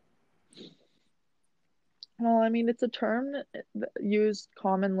 uncomfortable. Well, I mean, it's a term used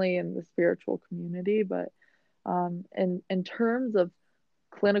commonly in the spiritual community, but in terms of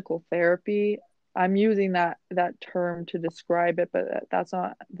clinical therapy, I'm using that term to describe it, but that's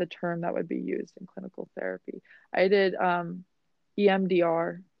not the term that would be used in clinical therapy. I did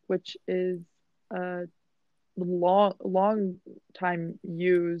EMDR, which is a long time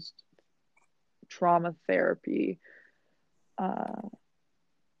used trauma therapy. Uh,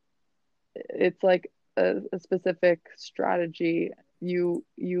 it's like a specific strategy. You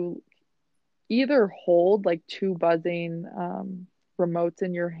either hold like two buzzing remotes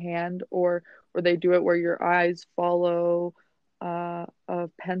in your hand, or they do it where your eyes follow a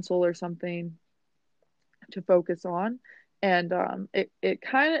pencil or something to focus on. And it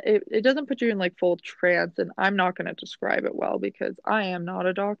kind of it doesn't put you in like full trance, and I'm not going to describe it well because I am not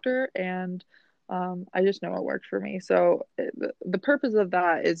a doctor, and I just know it worked for me. So the purpose of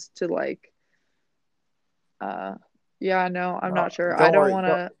that is to like uh yeah, no, I'm No, not sure. I don't don't worry. want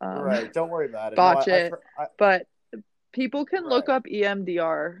Don't to right. Don't worry about it. No, botch I've it, heard. but people can look Right. up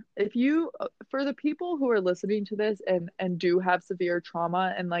EMDR. If you For the people who are listening to this and do have severe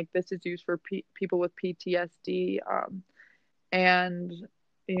trauma, and like this is used for people with PTSD, and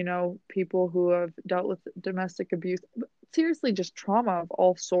people who have dealt with domestic abuse, seriously, just trauma of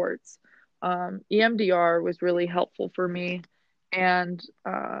all sorts. EMDR was really helpful for me, and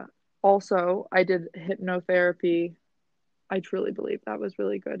also I did hypnotherapy. I truly believe that was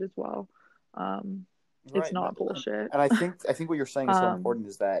really good as well. um, it's Right. No, not bullshit. and I think what you're saying is so um, important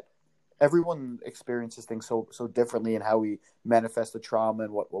is that everyone experiences things so differently, and how we manifest the trauma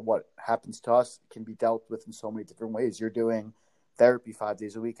and what happens to us can be dealt with in so many different ways. You're doing therapy 5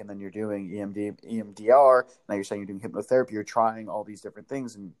 days a week, and then you're doing EMDR. Now you're saying you're doing hypnotherapy. You're trying all these different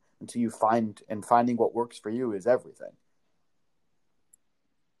things, and until you finding what works for you is everything.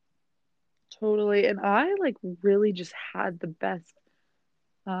 Totally. And I like really just had the best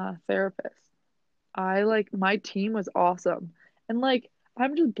therapist. I like my team was awesome. And like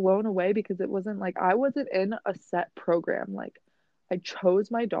I'm just blown away because it wasn't like I wasn't in a set program. Like I chose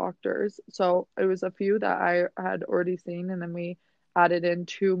my doctors. So it was a few that I had already seen, and then we added in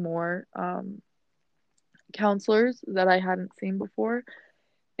two more counselors that I hadn't seen before.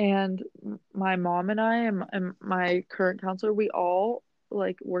 And my mom and I and my current counselor, we all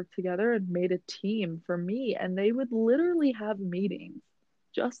like worked together and made a team for me. And they would literally have meetings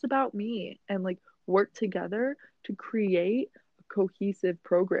just about me and like work together to create a cohesive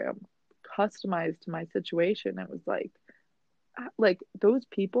program customized to my situation. It was like those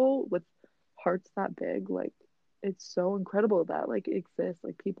people with hearts that big, like it's so incredible that like it exists.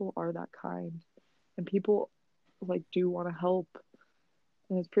 Like people are that kind and people like do want to help,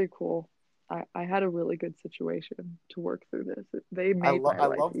 and it's pretty cool. I had a really good situation to work through this. They made my I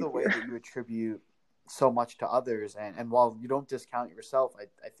life love the way easier. that you attribute so much to others, and while you don't discount yourself,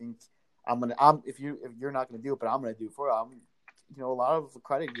 I think I'm if you're not gonna do it, but I'm gonna do it for you. A lot of the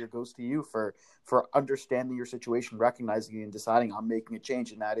credit here goes to you for understanding your situation, recognizing it, and deciding I'm making a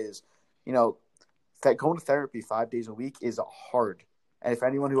change, and that is, you know, going to therapy 5 days a week is hard. And if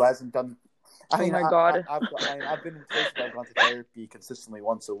anyone who hasn't done, Oh my God. I've been in places where I've gone to therapy consistently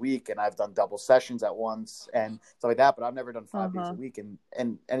once a week, and I've done double sessions at once and stuff like that. But I've never done 5 days a Uh-huh. week. And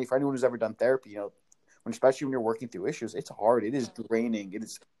for anyone who's ever done therapy, especially when you're working through issues, it's hard. It is draining. It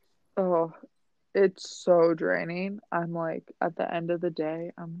is Oh, it's so draining. I'm like, at the end of the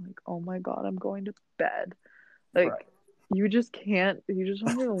day, I'm like, oh my God, I'm going to bed. right. Like, you just can't, you just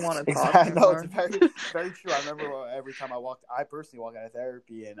don't even want to talk Exactly. No, it's anymore. very true. I remember every time I personally walk out of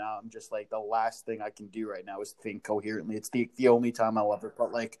therapy, and I'm just like, the last thing I can do right now is think coherently. It's the only time I'll ever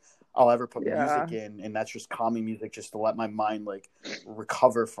put Yeah. music in, and that's just calming music, just to let my mind like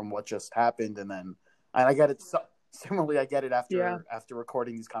recover from what just happened, and I get it. Similarly, I get it Yeah. after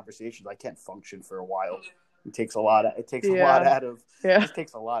recording these conversations. I can't function for a while. It takes a lot. It takes a lot Yeah. out of. It Yeah. just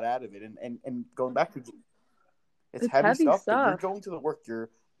takes a lot out of it, and going back to, it's It's heavy heavy stuff, but you're stuff. going to the work. You're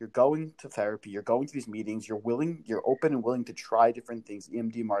going to therapy. You're going to these meetings. You're open and willing to try different things: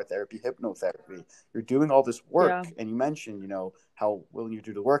 EMDR therapy, hypnotherapy. You're doing all this Yeah. work, and you mentioned, how willing you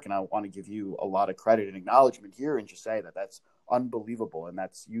do the work, and I want to give you a lot of credit and acknowledgement here, and just say that that's unbelievable, and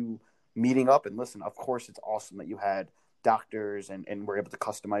that's you meeting up. And listen, of course, it's awesome that you had doctors and were able to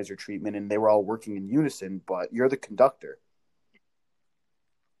customize your treatment, and they were all working in unison. But you're the conductor.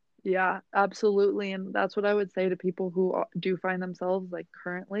 Yeah, absolutely. And that's what I would say to people who do find themselves like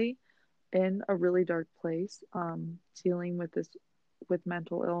currently in a really dark place, dealing with this, with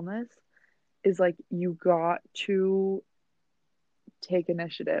mental illness, is like you got to take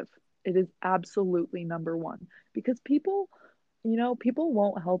initiative. It is absolutely number one because people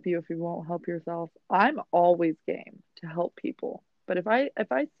won't help you if you won't help yourself. I'm always game to help people. But if I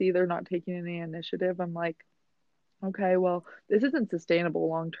see they're not taking any initiative, I'm like, okay, well, this isn't sustainable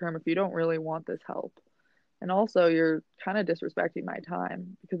long term if you don't really want this help. And also, you're kind of disrespecting my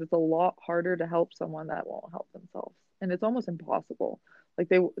time because it's a lot harder to help someone that won't help themselves. And it's almost impossible. Like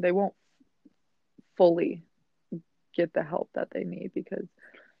they won't fully get the help that they need because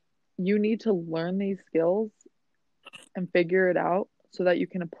you need to learn these skills and figure it out so that you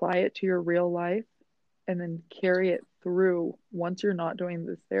can apply it to your real life and then carry it through once you're not doing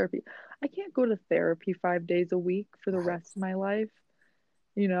this therapy. I can't go to therapy 5 days a week for the Right. rest of my life.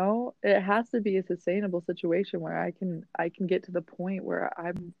 It has to be a sustainable situation where I can get to the point where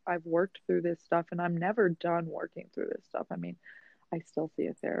I've worked through this stuff and I'm never done working through this stuff. I mean, I still see a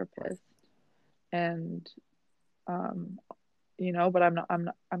Right. therapist and um but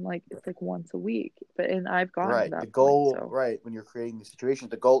I'm like it's like once a week. And I've gotten to Right. The that point. goal, So, right, when you're creating these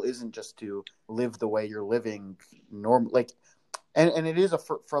situations, the goal isn't just to live the way you're living normal. Like, and it is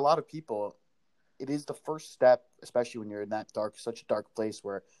for a lot of people, it is the first step, especially when you're in such a dark place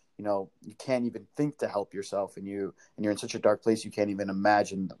where, you can't even think to help yourself, and you're in such a dark place, you can't even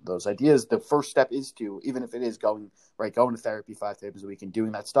imagine those ideas. The first step is to, even if it is going to therapy 5 days a week and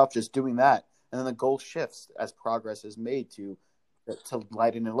doing that stuff, just doing that. And then the goal shifts as progress is made to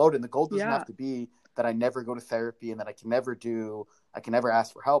lighten and load. And the goal doesn't yeah. have to be that I never go to therapy and that I can never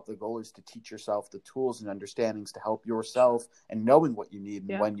ask for help. The goal is to teach yourself the tools and understandings to help yourself, and knowing what you need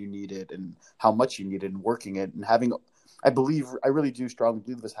and Yeah. when you need it and how much you need it, and working it, and I really do strongly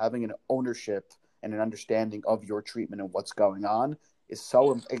believe this, having an ownership and an understanding of your treatment and what's going on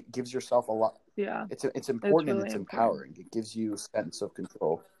it gives yourself a lot. Yeah. It's It's important and really it's important. empowering. It gives you a sense of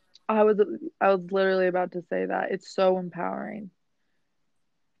control. I was I was literally about to say that. It's so empowering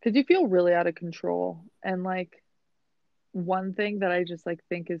because you feel really out of control. And like one thing that I just like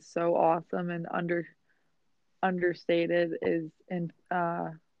think is so awesome and understated is in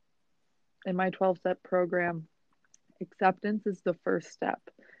my 12 step program acceptance is the first step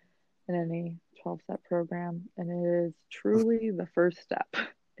in any 12-step program, and it is truly the first step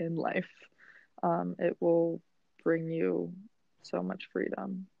in life. It will bring you so much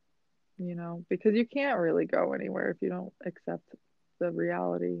freedom, because you can't really go anywhere if you don't accept the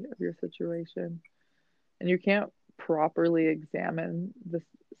reality of your situation, and you can't properly examine the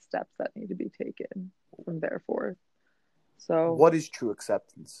steps that need to be taken from there forth. So, what is true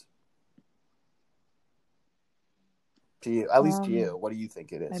acceptance to you? At least to you, what do you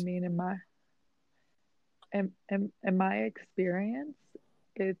think it I is? mean, in my experience,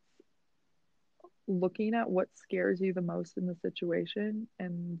 it's looking at what scares you the most in the situation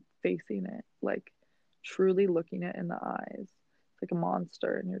and facing it, like truly looking it in the eyes. It's like a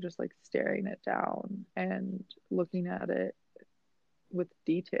monster, and you're just like staring it down and looking at it with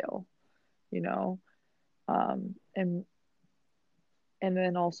detail, you know, and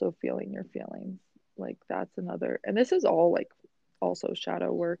then also feeling your feelings. Like that's another, and this is all like also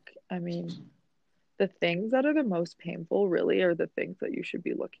shadow work. I mean, the things that are the most painful really are the things that you should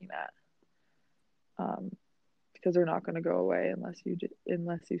be looking at, because they're not going to go away unless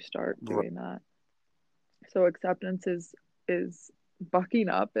you start doing that. So acceptance is bucking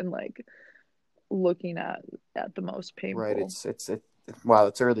up and like looking at the most Right. painful. Wow,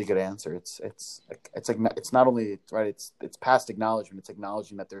 that's a really good answer. It's not only right. It's past acknowledgement. It's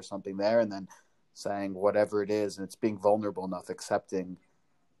acknowledging that there's something there, and then saying whatever it is, and it's being vulnerable enough, accepting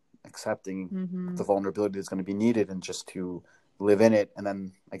the vulnerability that's going to be needed, and just to live in it. And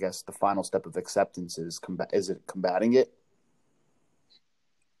then I guess the final step of acceptance is combating it?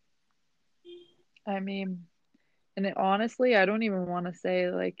 I mean, honestly, I don't even want to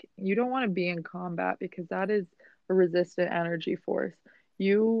say like you don't want to be in combat because that is a resistant energy force.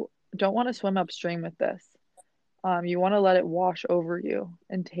 You don't want to swim upstream with this. You want to let it wash over you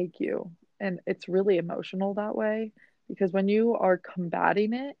and take you. And it's really emotional that way because when you are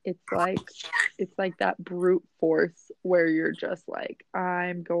combating it, it's like that brute force where you're just like,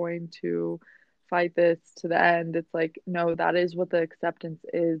 I'm going to fight this to the end. It's like, no, that is what the acceptance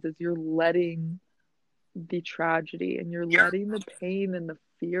is you're letting the tragedy and you're letting the pain and the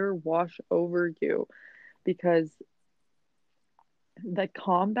fear wash over you because the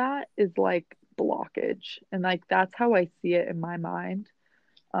combat is like blockage, and like that's how I see it in my mind.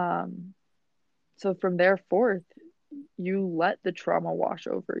 um so from there forth, you let the trauma wash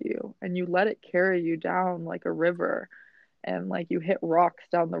over you and you let it carry you down like a river, and like you hit rocks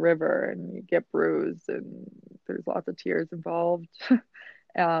down the river and you get bruised and there's lots of tears involved.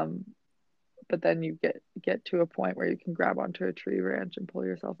 um but then you get to a point where you can grab onto a tree branch and pull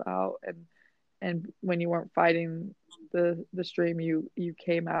yourself out, and when you weren't fighting the stream, you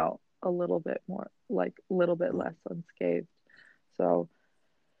came out a little bit more, like a little bit less unscathed. So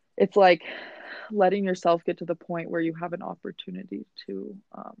it's like letting yourself get to the point where you have an opportunity to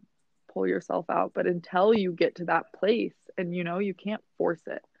pull yourself out, but until you get to that place, and you can't force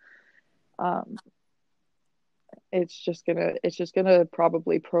it, um, it's just gonna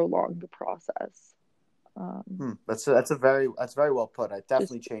probably prolong the process. That's very well put. I Just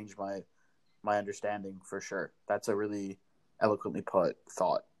definitely changed my understanding for sure. That's a really eloquently put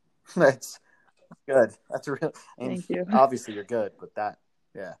thought. That's good. That's a real. I mean, thank you. obviously you're good, but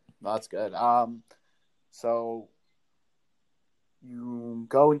yeah, no, that's good. So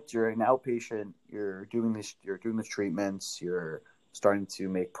you're an outpatient. You're doing these treatments. You're starting to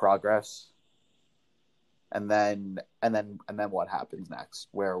make progress, and then what happens next?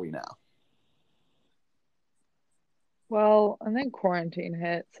 Where are we now? Well, and then quarantine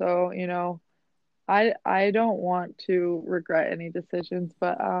hit, so I don't want to regret any decisions,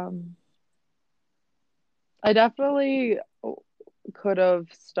 but I definitely could have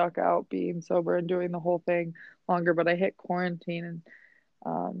stuck out being sober and doing the whole thing longer, but I hit quarantine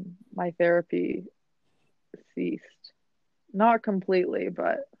and my therapy ceased. Not completely,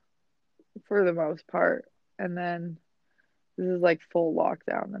 but for the most part. And then this is like full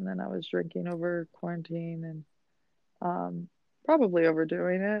lockdown, and then I was drinking over quarantine and probably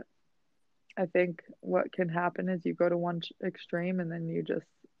overdoing it. I think what can happen is you go to one extreme and then you just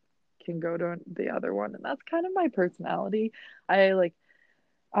can go to the other one, and that's kind of my personality. I'm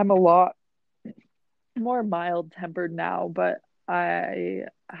a lot more mild tempered now, but I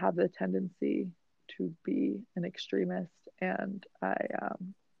have the tendency to be an extremist, and I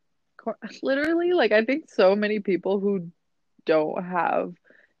literally, like, I think so many people who don't have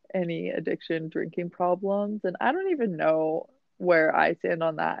any addiction drinking problems, and I don't even know where I stand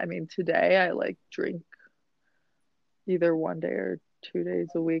on that. I mean, today I like drink either one day or 2 days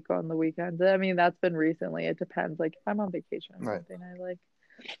a week on the weekends. I mean, that's been recently. It depends. Like if I'm on vacation or Right. something, I like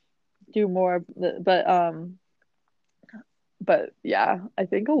do more. But But yeah, I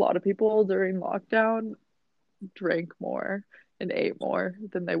think a lot of people during lockdown drank more and ate more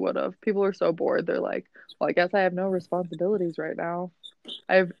than they would have. People are so bored. They're like, well, I guess I have no responsibilities right now.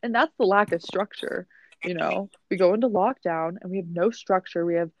 And that's the lack of structure. We go into lockdown and we have no structure.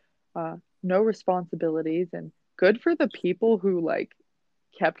 We have no responsibilities, and good for the people who like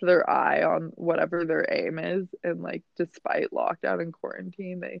kept their eye on whatever their aim is, and like despite lockdown and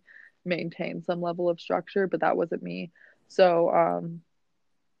quarantine, they maintained some level of structure, but that wasn't me. So,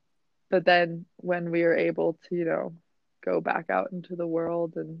 but then when we were able to, go back out into the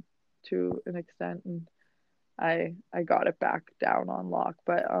world and to an extent, and I got it back down on lock.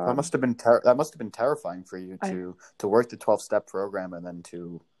 But that must have been terrifying for you I to work the 12-step program and then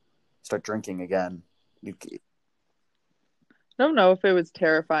to start drinking again. don't know if it was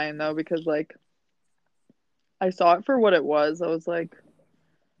terrifying though, because like I saw it for what it was. I was like,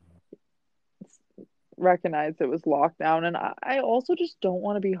 recognized it was lockdown, and I also just don't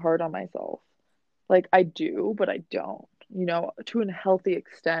want to be hard on myself. Like I do, but I don't. To a healthy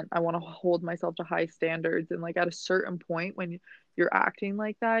extent, I want to hold myself to high standards, and like at a certain point when you're acting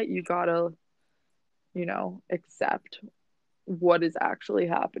like that, you gotta, accept what is actually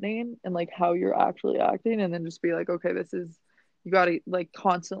happening and like how you're actually acting, and then just be like, okay, this is, you gotta like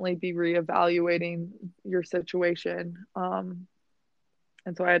constantly be reevaluating your situation.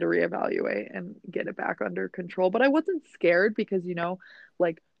 And so I had to reevaluate and get it back under control. But I wasn't scared because,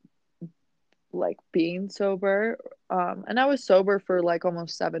 like being sober, and I was sober for like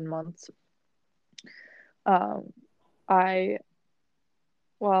almost 7 months. Um, I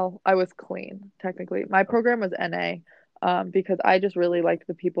I was clean technically. My program was NA, because I just really liked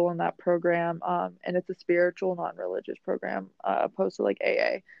the people in that program. And it's a spiritual, non-religious program, opposed to like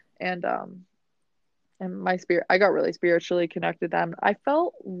AA. And my spirit, I got really spiritually connected to them. I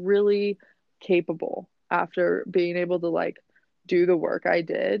felt really capable after being able to like do the work I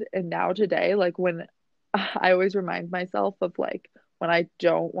did. And now today, like when I always remind myself of like when I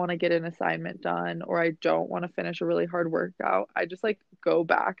don't want to get an assignment done or I don't want to finish a really hard workout, I just like go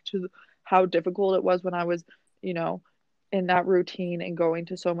back to how difficult it was when I was, you know, in that routine and going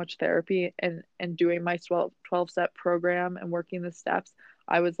to so much therapy and doing my 12 step program and working the steps.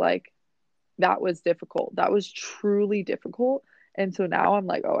 I was like, that was difficult. That was truly difficult. And so now I'm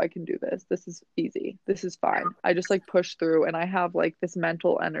like, oh, I can do this. This is easy. This is fine. I just like push through, and I have like this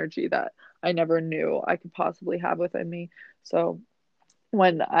mental energy that I never knew I could possibly have within me. So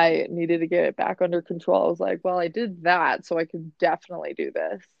when I needed to get it back under control, I was like, well, I did that, so I can definitely do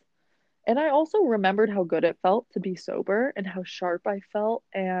this. And I also remembered how good it felt to be sober and how sharp I felt,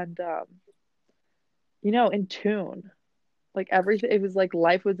 and in tune. Like everything, it was like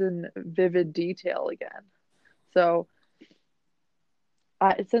life was in vivid detail again. So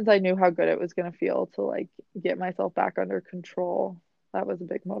since I knew how good it was going to feel to like get myself back under control, that was a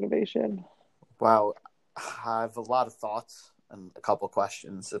big motivation. Wow, I have a lot of thoughts and a couple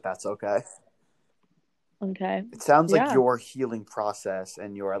questions, if that's okay. Okay. It sounds like Yeah. your healing process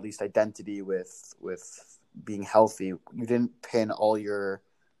and your at least identity with being healthy. You didn't pin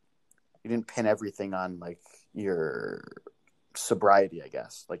everything on like your sobriety, I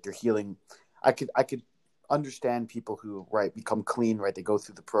guess. Like your healing, I could understand people who become clean, right? They go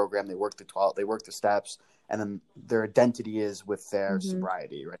through the program, they work they work the steps, and then their identity is with their Hmm.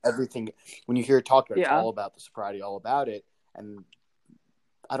 sobriety, right? Everything when you hear it talked about, it's Yeah. all about the sobriety, all about it. And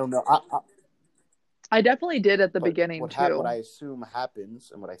I don't know, I definitely did at the but beginning what I too. assume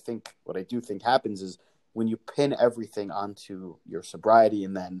happens, and what I do think happens is when you pin everything onto your sobriety,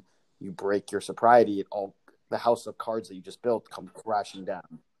 and then you break your sobriety, the house of cards that you just built come crashing down.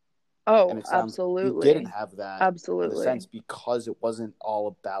 And Oh, it sounds like you didn't absolutely. have that in a sense Absolutely. because it wasn't all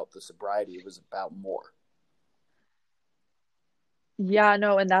about the sobriety; it was about more. Yeah,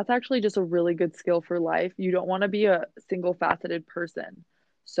 no, and that's actually just a really good skill for life. You don't want to be a single faceted person.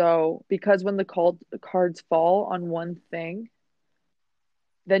 So, because when the cards fall on one thing,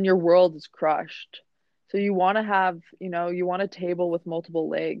 then your world is crushed. So you want to have, you want a table with multiple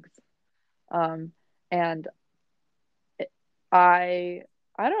legs. Um, and I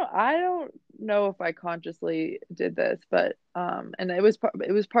I don't know if I consciously did this, but and it was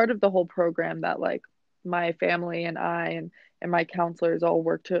part of the whole program that like my family and I and my counselors all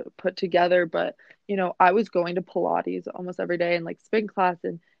worked to put together. But I was going to Pilates almost every day and like spin class,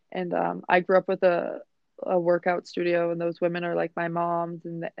 and I grew up with a workout studio, and those women are like my moms,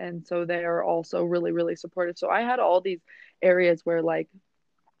 and so they are also really really supportive. So I had all these areas where like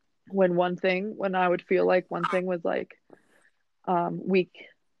when I would feel like one thing was like weak,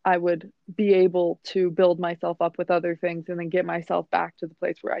 I would be able to build myself up with other things and then get myself back to the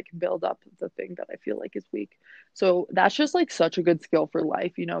place where I can build up the thing that I feel like is weak. So that's just like such a good skill for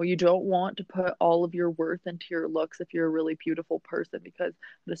life. You know, you don't want to put all of your worth into your looks if you're a really beautiful person, because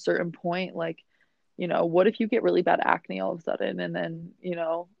at a certain point, like, you know, what if you get really bad acne all of a sudden and then, you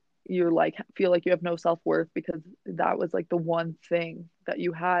know, you're like feel like you have no self-worth because that was like the one thing that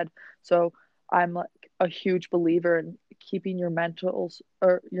you had. So I'm like a huge believer in keeping your mental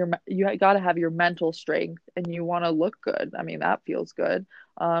or you got to have your mental strength, and you want to look good. I mean, that feels good.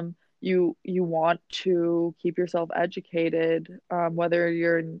 You want to keep yourself educated, whether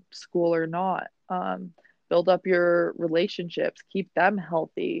you're in school or not. Build up your relationships, keep them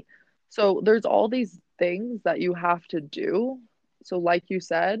healthy. So there's all these things that you have to do. So like you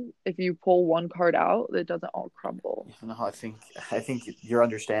said, if you pull one card out, it doesn't all crumble. No, I think your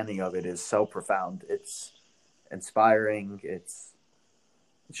understanding of it is so profound. It's inspiring. It's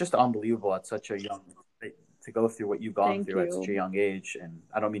just unbelievable at such a young to go through what you've gone Thank through at such a you. young age. And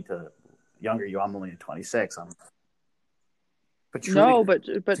I don't mean to younger you. I'm only 26. But truly No, but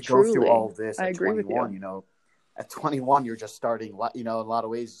to go through all truly, of this I at agree with 21, you. at 21 you're just starting. In a lot of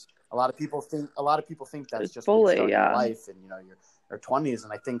ways, a lot of people think that's It's just when you're fully, starting your yeah. life, and your 20s.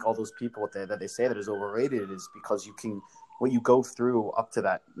 And I think all those people that they say that is overrated is because what you go through up to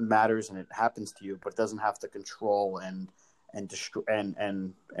that matters and it happens to you, but it doesn't have to control and destroy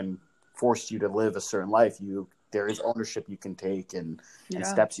and force you to live a certain life. There is ownership you can take and Yeah.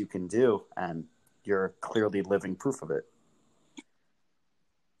 steps you can do, and you're clearly living proof of it.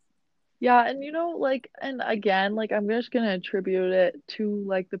 Yeah, and you know, like, and again, like, I'm just gonna attribute it to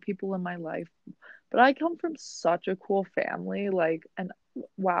like the people in my life. But I come from such a cool family, like, and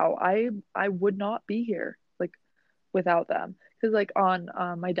wow, I would not be here like without them. Because like on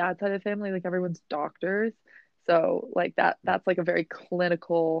my dad's side of the family, like everyone's doctors, so like that's like a very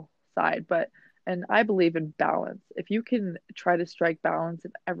clinical side. But and I believe in balance. If you can try to strike balance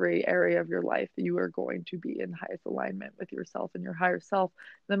in every area of your life, you are going to be in highest alignment with yourself and your higher self.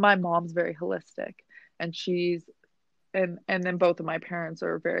 Then my mom's very holistic, and she's and then both of my parents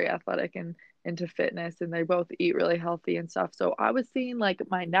are very athletic and into fitness, and they both eat really healthy and stuff. So I was seeing like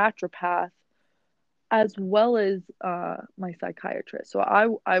my naturopath as well as my psychiatrist. So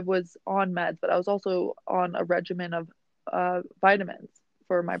I was on meds, but I was also on a regimen of vitamins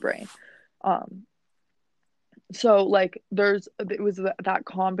for my brain. Um, so like it was that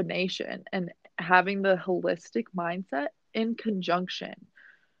combination, and having the holistic mindset in conjunction,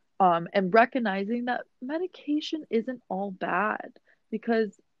 and recognizing that medication isn't all bad,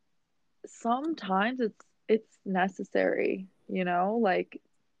 because sometimes it's necessary, you know, like,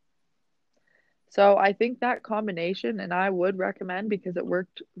 so I think that combination, and I would recommend, because it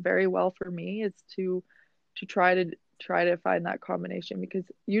worked very well for me, is to try to find that combination, because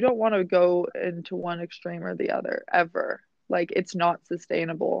you don't want to go into one extreme or the other ever. Like, it's not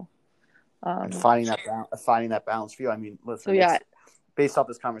sustainable. And Um, finding that balance for you. I mean, so listen, yeah, it's based off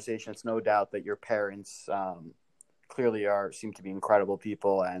this conversation. It's no doubt that your parents clearly seem to be incredible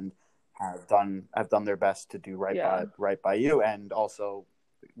people and have done their best to do yeah. right by you, and also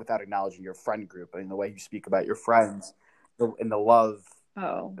without acknowledging your friend group. I mean, the way you speak about your friends, and the love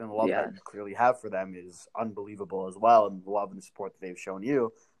Oh, and the love that yes. you clearly have for them is unbelievable as well, and the love and the support that they've shown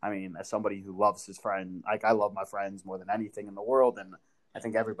you. I mean, as somebody who loves his friend, like I love my friends more than anything in the world, and I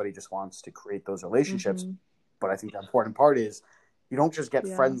think everybody just wants to create those relationships. Mm-hmm. But I think the important part is you don't just get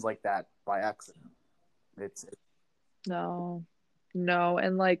Yeah. friends like that by accident. It's No. No,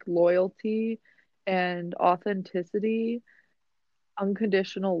 and like loyalty and authenticity,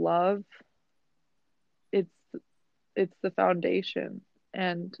 unconditional love, it's it's the foundation.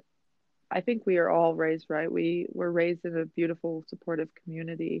 And I think we are all raised right. We were raised in a beautiful, supportive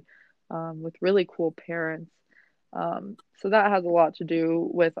community, with really cool parents. So that has a lot to do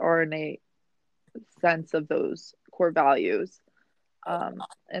with our innate sense of those core values.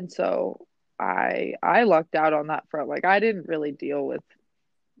 And so I lucked out on that front. Like, I didn't really deal with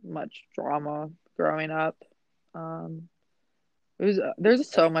much drama growing up. Um,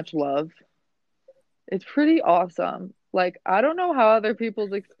 there's so much love. It's pretty awesome. Like, I don't know how other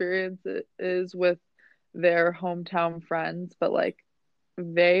people's experience is with their hometown friends, but like,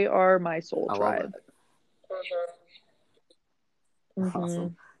 they are my soul I love it. tribe. Awesome. Mm-hmm.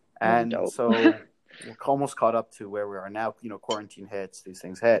 It's And dope. so we're almost caught up to where we are now. Quarantine hits, these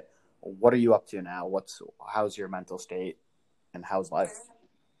things hit. What are you up to now? How's your mental state and how's life?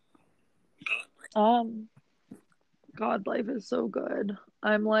 Um, God, life is so good.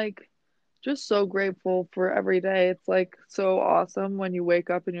 I'm like just so grateful for every day. It's like so awesome when you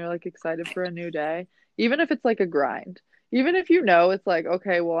wake up and you're like excited for a new day, even if it's like a grind. even if you know it's like,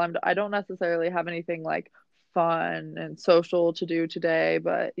 okay, well, I don't necessarily have anything like fun and social to do today,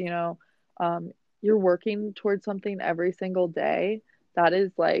 but um, you're working towards something every single day. That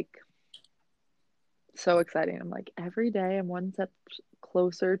is like so exciting. I'm like, every day I'm one step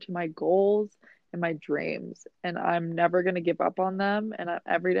closer to my goals and my dreams, and I'm never going to give up on them. And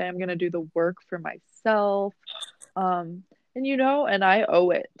every day I'm going to do the work for myself. Um, and I owe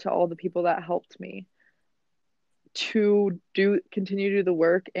it to all the people that helped me to continue to do the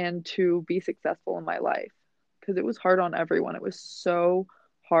work and to be successful in my life, because it was hard on everyone. It was so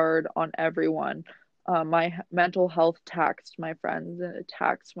hard on everyone. My mental health taxed my friends, and it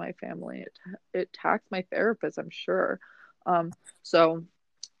taxed my family. It taxed my therapist, I'm sure. So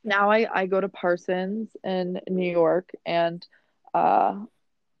now I go to Parsons in New York, and uh,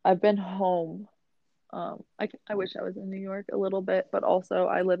 I've been home. I wish I was in New York a little bit, but also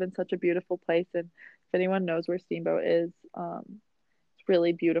I live in such a beautiful place. And if anyone knows where Steamboat is, it's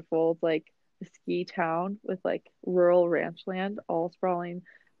really beautiful. It's like a ski town with like rural ranch land all sprawling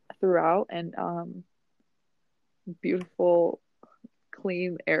throughout, and beautiful,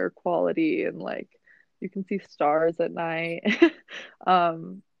 clean air quality, and like you can see stars at night.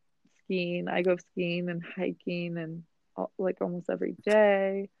 um, skiing, I go skiing and hiking and like almost every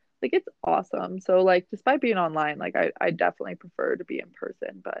day. Like it's awesome. So like despite being online, like I definitely prefer to be in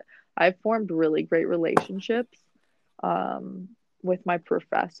person, but I've formed really great relationships um with my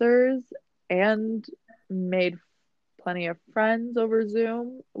professors, and made plenty of friends over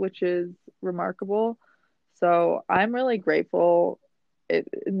Zoom, which is remarkable. So I'm really grateful.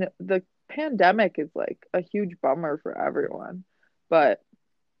 The pandemic is like a huge bummer for everyone, but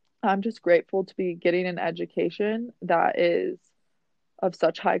I'm just grateful to be getting an education that is of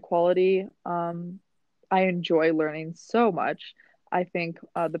such high quality. I enjoy learning so much. I think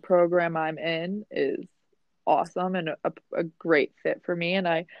the program I'm in is awesome and a great fit for me. And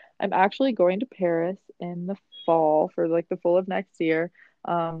I'm actually going to Paris in the fall for like the full of next year.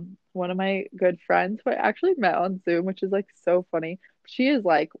 One of my good friends who I actually met on Zoom, which is like so funny. She is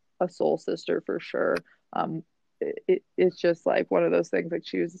like a soul sister for sure. It's just like one of those things. Like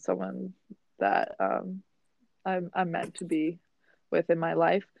she was someone that I'm meant to be with in my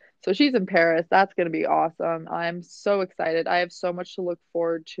life. So she's in Paris. That's going to be awesome. I'm so excited. I have so much to look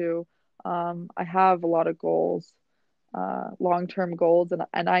forward to. I have a lot of goals, long-term goals,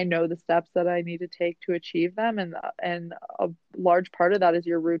 and I know the steps that I need to take to achieve them. And a large part of that is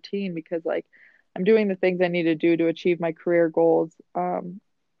your routine, because like I'm doing the things I need to do to achieve my career goals.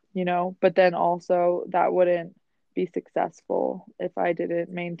 But then also that wouldn't be successful if I didn't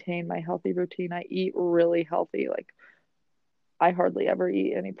maintain my healthy routine. I eat really healthy. Like I hardly ever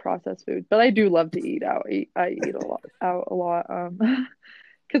eat any processed food, but I do love to eat out. I eat a lot out a lot.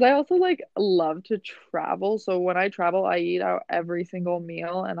 Because I also like love to travel. So when I travel, I eat out every single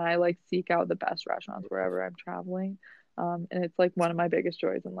meal, and I like seek out the best restaurants wherever I'm traveling. And it's like one of my biggest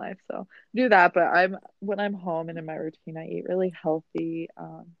joys in life. So do that. But when I'm home and in my routine, I eat really healthy.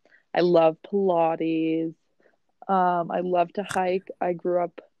 I love Pilates. I love to hike. I grew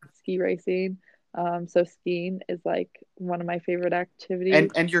up ski racing. So skiing is like one of my favorite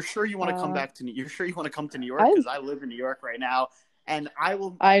activities. And you're sure you want to come Uh, back to you're sure you want to come to New York, I because I live in New York right now, and I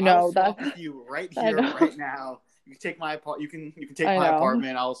I'll know swap that's with you right I here know right now. You can take my you can take I my know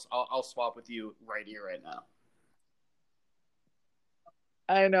apartment. I'll swap with you right here right now.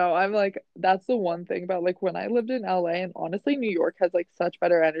 I know. I'm like, that's the one thing about like when I lived in LA, and honestly, New York has like such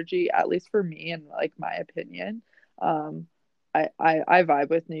better energy, at least for me and like my opinion. Um, I vibe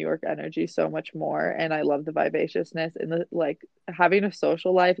with New York energy so much more, and I love the vivaciousness and the like having a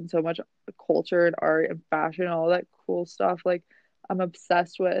social life and so much culture and art and fashion, all that cool stuff. Like I'm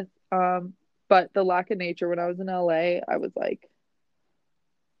obsessed with. But the lack of nature when I was in LA, I was like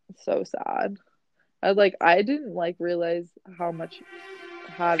so sad. I was like, I didn't like realize how much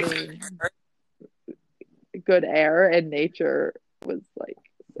having good air and nature was like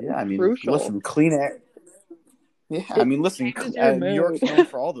Yeah, so I mean, crucial. listen, clean air. Yeah, I It mean, listen, changes your New mood. York's known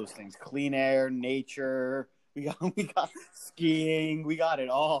for all those things: clean air, nature. We got skiing. We got it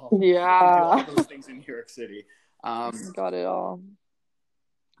all. We can do all Yeah, those things in New York City. got it all.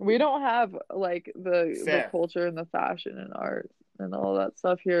 We don't have like the Fair. culture and the fashion and art and all that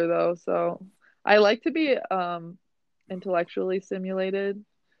stuff here though. So I like to be intellectually stimulated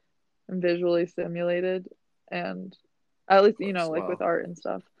and visually stimulated, and at least like with Well, art and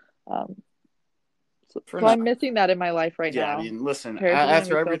stuff. Um for so now. I'm missing that in my life right Yeah, I now. mean, listen, Paris is gonna after be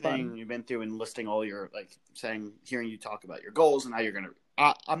so fun. everything you've been through and listing all your, like, hearing you talk about your goals and how you're going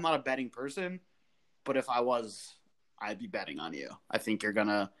to, I'm not a betting person, but if I was, I'd be betting on you. I think you're going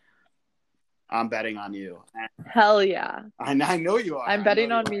to, I'm betting on you. Hell yeah. I know you are. I'm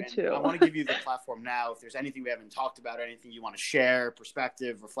betting on me too. I want to give you the platform now. If there's anything we haven't talked about, anything you want to share,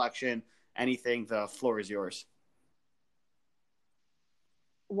 perspective, reflection, anything, the floor is yours.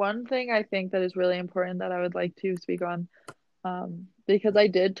 One thing I think that is really important that I would like to speak on, because I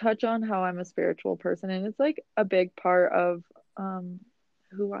did touch on how I'm a spiritual person, and it's like a big part of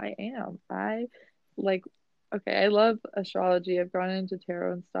who I am. I like, okay, I love astrology. I've gone into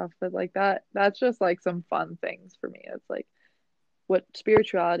tarot and stuff, but like that's just like some fun things for me. It's like what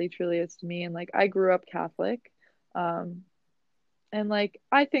spirituality truly is to me. And like I grew up Catholic. Um, and like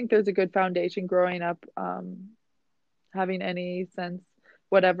I think there's a good foundation growing up, having any sense,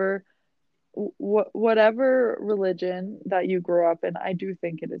 whatever whatever religion that you grow up in, I do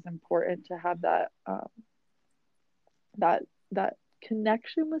think it is important to have that that that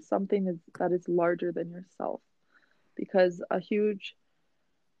connection with something that is larger than yourself. Because a huge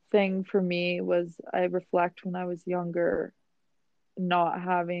thing for me was I reflect when I was younger, not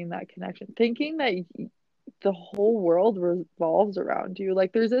having that connection, thinking that the whole world revolves around you.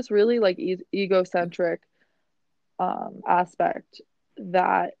 Like there's this really like egocentric aspect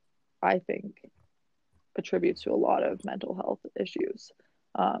that I think attributes to a lot of mental health issues.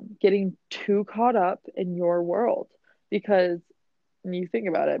 Getting too caught up in your world, because when you think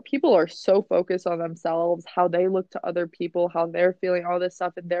about it, people are so focused on themselves, how they look to other people, how they're feeling, all this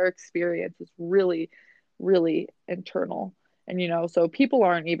stuff, and their experience is really, really internal. And so people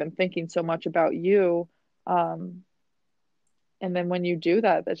aren't even thinking so much about you. Um, and then when you do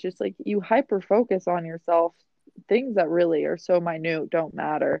that, that's just like you hyper focus on yourself. Things that really are so minute don't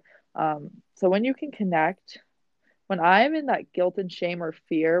matter. So when you can connect, when I'm in that guilt and shame or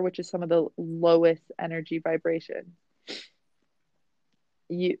fear, which is some of the lowest energy vibration,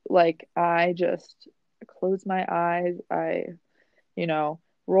 I just close my eyes,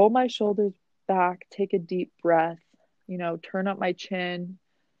 roll my shoulders back, take a deep breath, turn up my chin.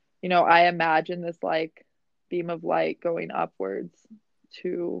 I imagine this like beam of light going upwards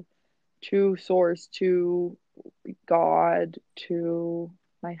to source, to God, to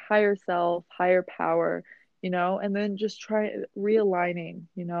my higher self, higher power, and then just try realigning,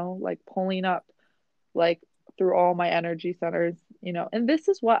 like pulling up, like through all my energy centers, and this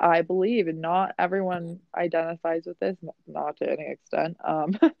is what I believe, and not everyone identifies with this, not to any extent.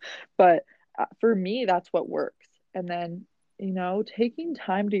 But for me, that's what works. And then, taking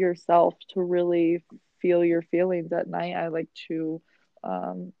time to yourself to really feel your feelings at night. I like to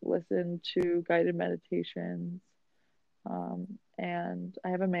listen to guided meditations. And I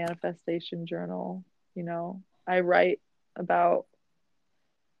have a manifestation journal. I write about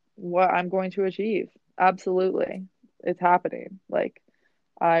what I'm going to achieve. Absolutely. It's happening. Like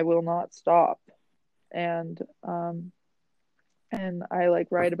I will not stop. And I like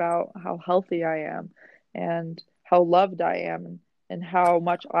write about how healthy I am and how loved I am, and how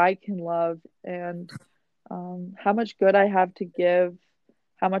much I can love, and how much good I have to give,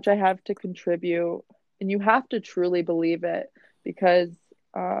 how much I have to contribute. And you have to truly believe it, because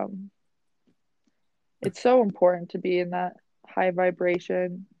um, it's so important to be in that high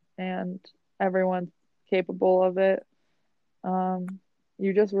vibration, and everyone's capable of it.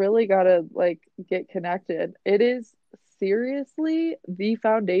 You just really gotta like get connected. It is seriously the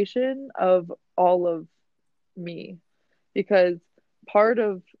foundation of all of me, because part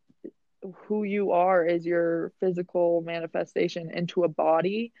of who you are is your physical manifestation into a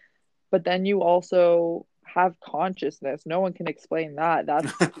body, but then you also have consciousness. No one can explain that.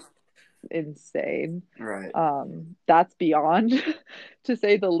 That's insane. Right. That's beyond to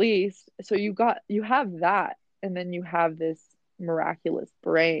say the least. So you have that, and then you have this miraculous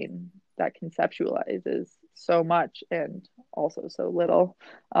brain that conceptualizes so much and also so little.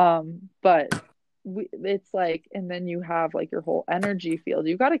 But it's like, and then you have like your whole energy field.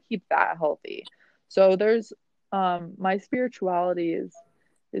 You got to keep that healthy. So there's my spirituality is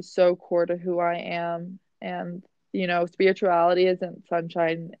so core to who I am. And spirituality isn't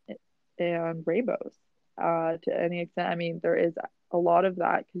sunshine and rainbows to any extent. I mean, there is a lot of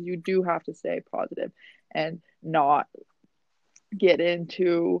that, because you do have to stay positive and not get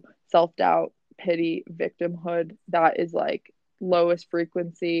into self-doubt, pity, victimhood. That is like lowest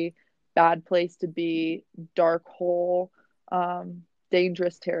frequency, bad place to be, dark hole,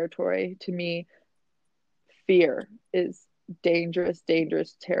 dangerous territory. To me, fear is dangerous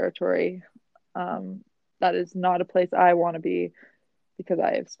territory. That is not a place I want to be, because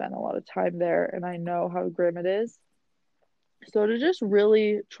I have spent a lot of time there and I know how grim it is. So to just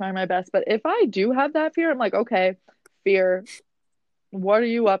really try my best. But if I do have that fear, I'm like, okay, fear, what are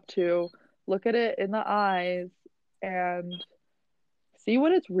you up to? Look at it in the eyes and see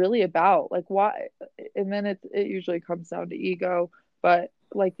what it's really about. Like, why? And then it usually comes down to ego. But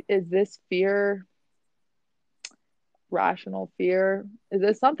like, is this fear rational fear? Is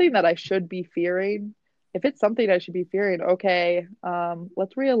this something that I should be fearing? If it's something I should be fearing, okay,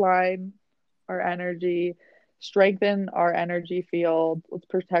 let's realign our energy, strengthen our energy field. Let's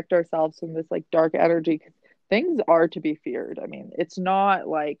protect ourselves from this like dark energy. 'Cause things are to be feared. I mean, it's not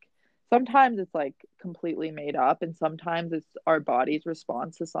like sometimes it's like completely made up, and sometimes it's our body's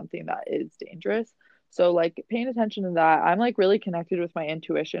response to something that is dangerous. So like paying attention to that, I'm like really connected with my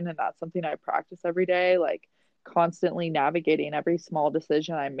intuition, and that's something I practice every day. Like constantly navigating every small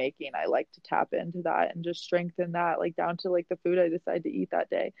decision I'm making, I like to tap into that and just strengthen that, like down to like the food I decide to eat that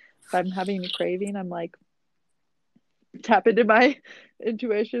day. If I'm having a craving, I'm like tap into my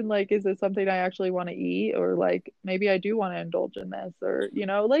intuition, like is this something I actually want to eat, or like maybe I do want to indulge in this, or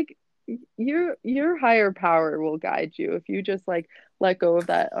like your higher power will guide you if you just like let go of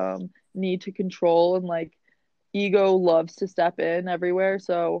that need to control, and like ego loves to step in everywhere.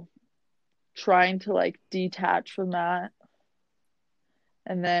 So trying to like detach from that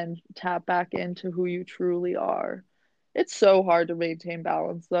and then tap back into who you truly are. It's so hard to maintain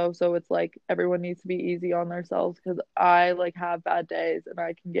balance though. So it's like everyone needs to be easy on themselves, because I like have bad days and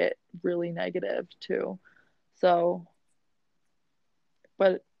I can get really negative too. So,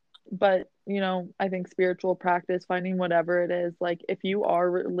 but I think spiritual practice, finding whatever it is, like if you are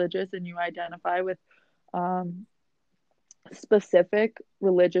religious and you identify with um specific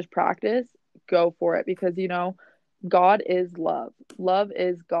religious practice, go for it, because God is love. Love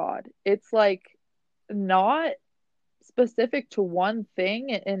is God. It's like not specific to one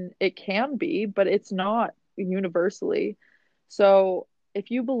thing, and it can be, but it's not universally. So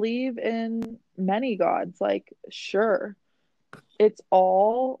if you believe in many gods, like sure, it's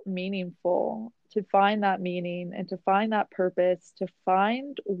all meaningful to find that meaning and to find that purpose, to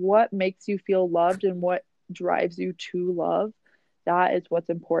find what makes you feel loved and what drives you to love. That is what's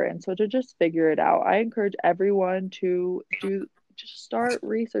important. So to just figure it out, I encourage everyone to just start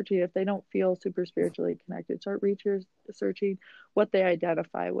researching if they don't feel super spiritually connected. Start researching what they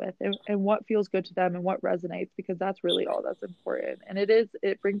identify with, and what feels good to them and what resonates, because that's really all that's important. And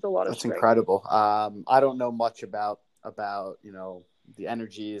it brings a lot of That's strength. incredible. I don't know much about the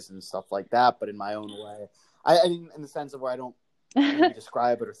energies and stuff like that, but in my own way, I mean, in the sense of where I don't maybe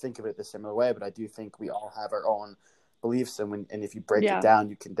describe it or think of it the similar way, but I do think we all have our own beliefs, and if you break it Yeah. down,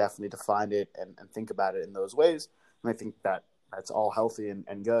 you can definitely define it and think about it in those ways. And I think that's all healthy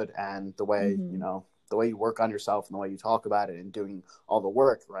and good. And the way the way you work on yourself and the way you talk about it and doing all the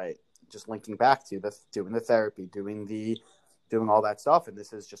work, right? Just linking back to doing the therapy, doing all that stuff. And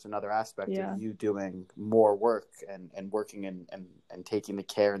this is just another aspect of you doing more work and working and taking the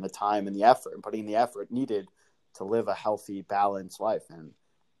care and the time and the effort and putting the effort needed to live a healthy, balanced life. And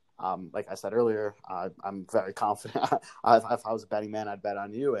like I said earlier, I'm very confident. If I was a betting man, I'd bet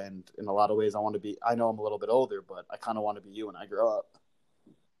on you. And in a lot of ways, I know I'm a little bit older, but I kind of want to be you when I grow up.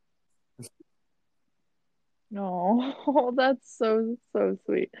 No, that's so, so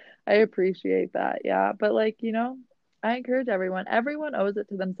sweet. I appreciate that. Yeah. But like, I encourage everyone. Everyone owes it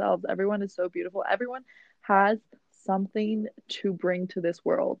to themselves. Everyone is so beautiful. Everyone has something to bring to this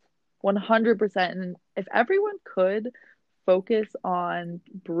world. 100%. And if everyone could focus on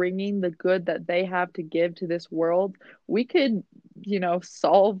bringing the good that they have to give to this world, we could,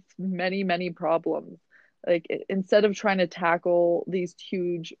 solve many, many problems. Like instead of trying to tackle these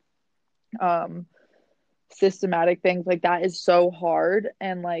huge um systematic things, like that is so hard,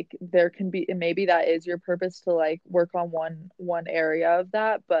 and like there can be, and maybe that is your purpose to like work on one area of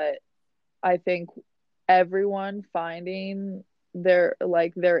that. But I think everyone finding their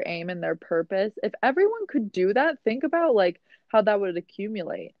aim and their purpose, if everyone could do that, think about like how that would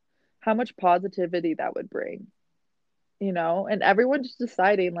accumulate, how much positivity that would bring, and everyone just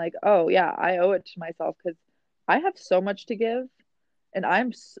deciding like, oh yeah, I owe it to myself because I have so much to give, and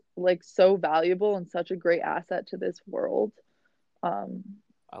I'm like so valuable and such a great asset to this world. Um,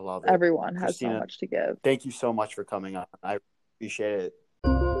 I love it. Everyone has so Christina, much to give. thank you so much for coming on. I appreciate it.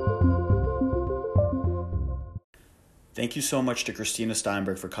 Thank you so much to Christina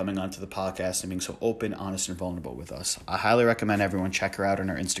Steinberg for coming onto the podcast and being so open, honest, and vulnerable with us. I highly recommend everyone check her out on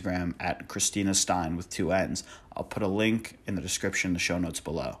her Instagram at Christina Stein with 2 N's. I'll put a link in the description, the show notes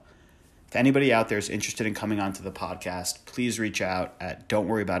below. If anybody out there is interested in coming onto the podcast, please reach out at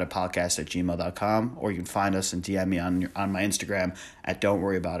don'tworryaboutitpodcast@gmail.com, or you can find us and DM me on my Instagram at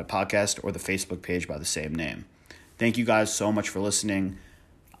don'tworryaboutitpodcast, or the Facebook page by the same name. Thank you guys so much for listening.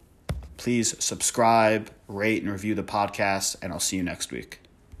 Please subscribe, rate, and review the podcast, and I'll see you next week.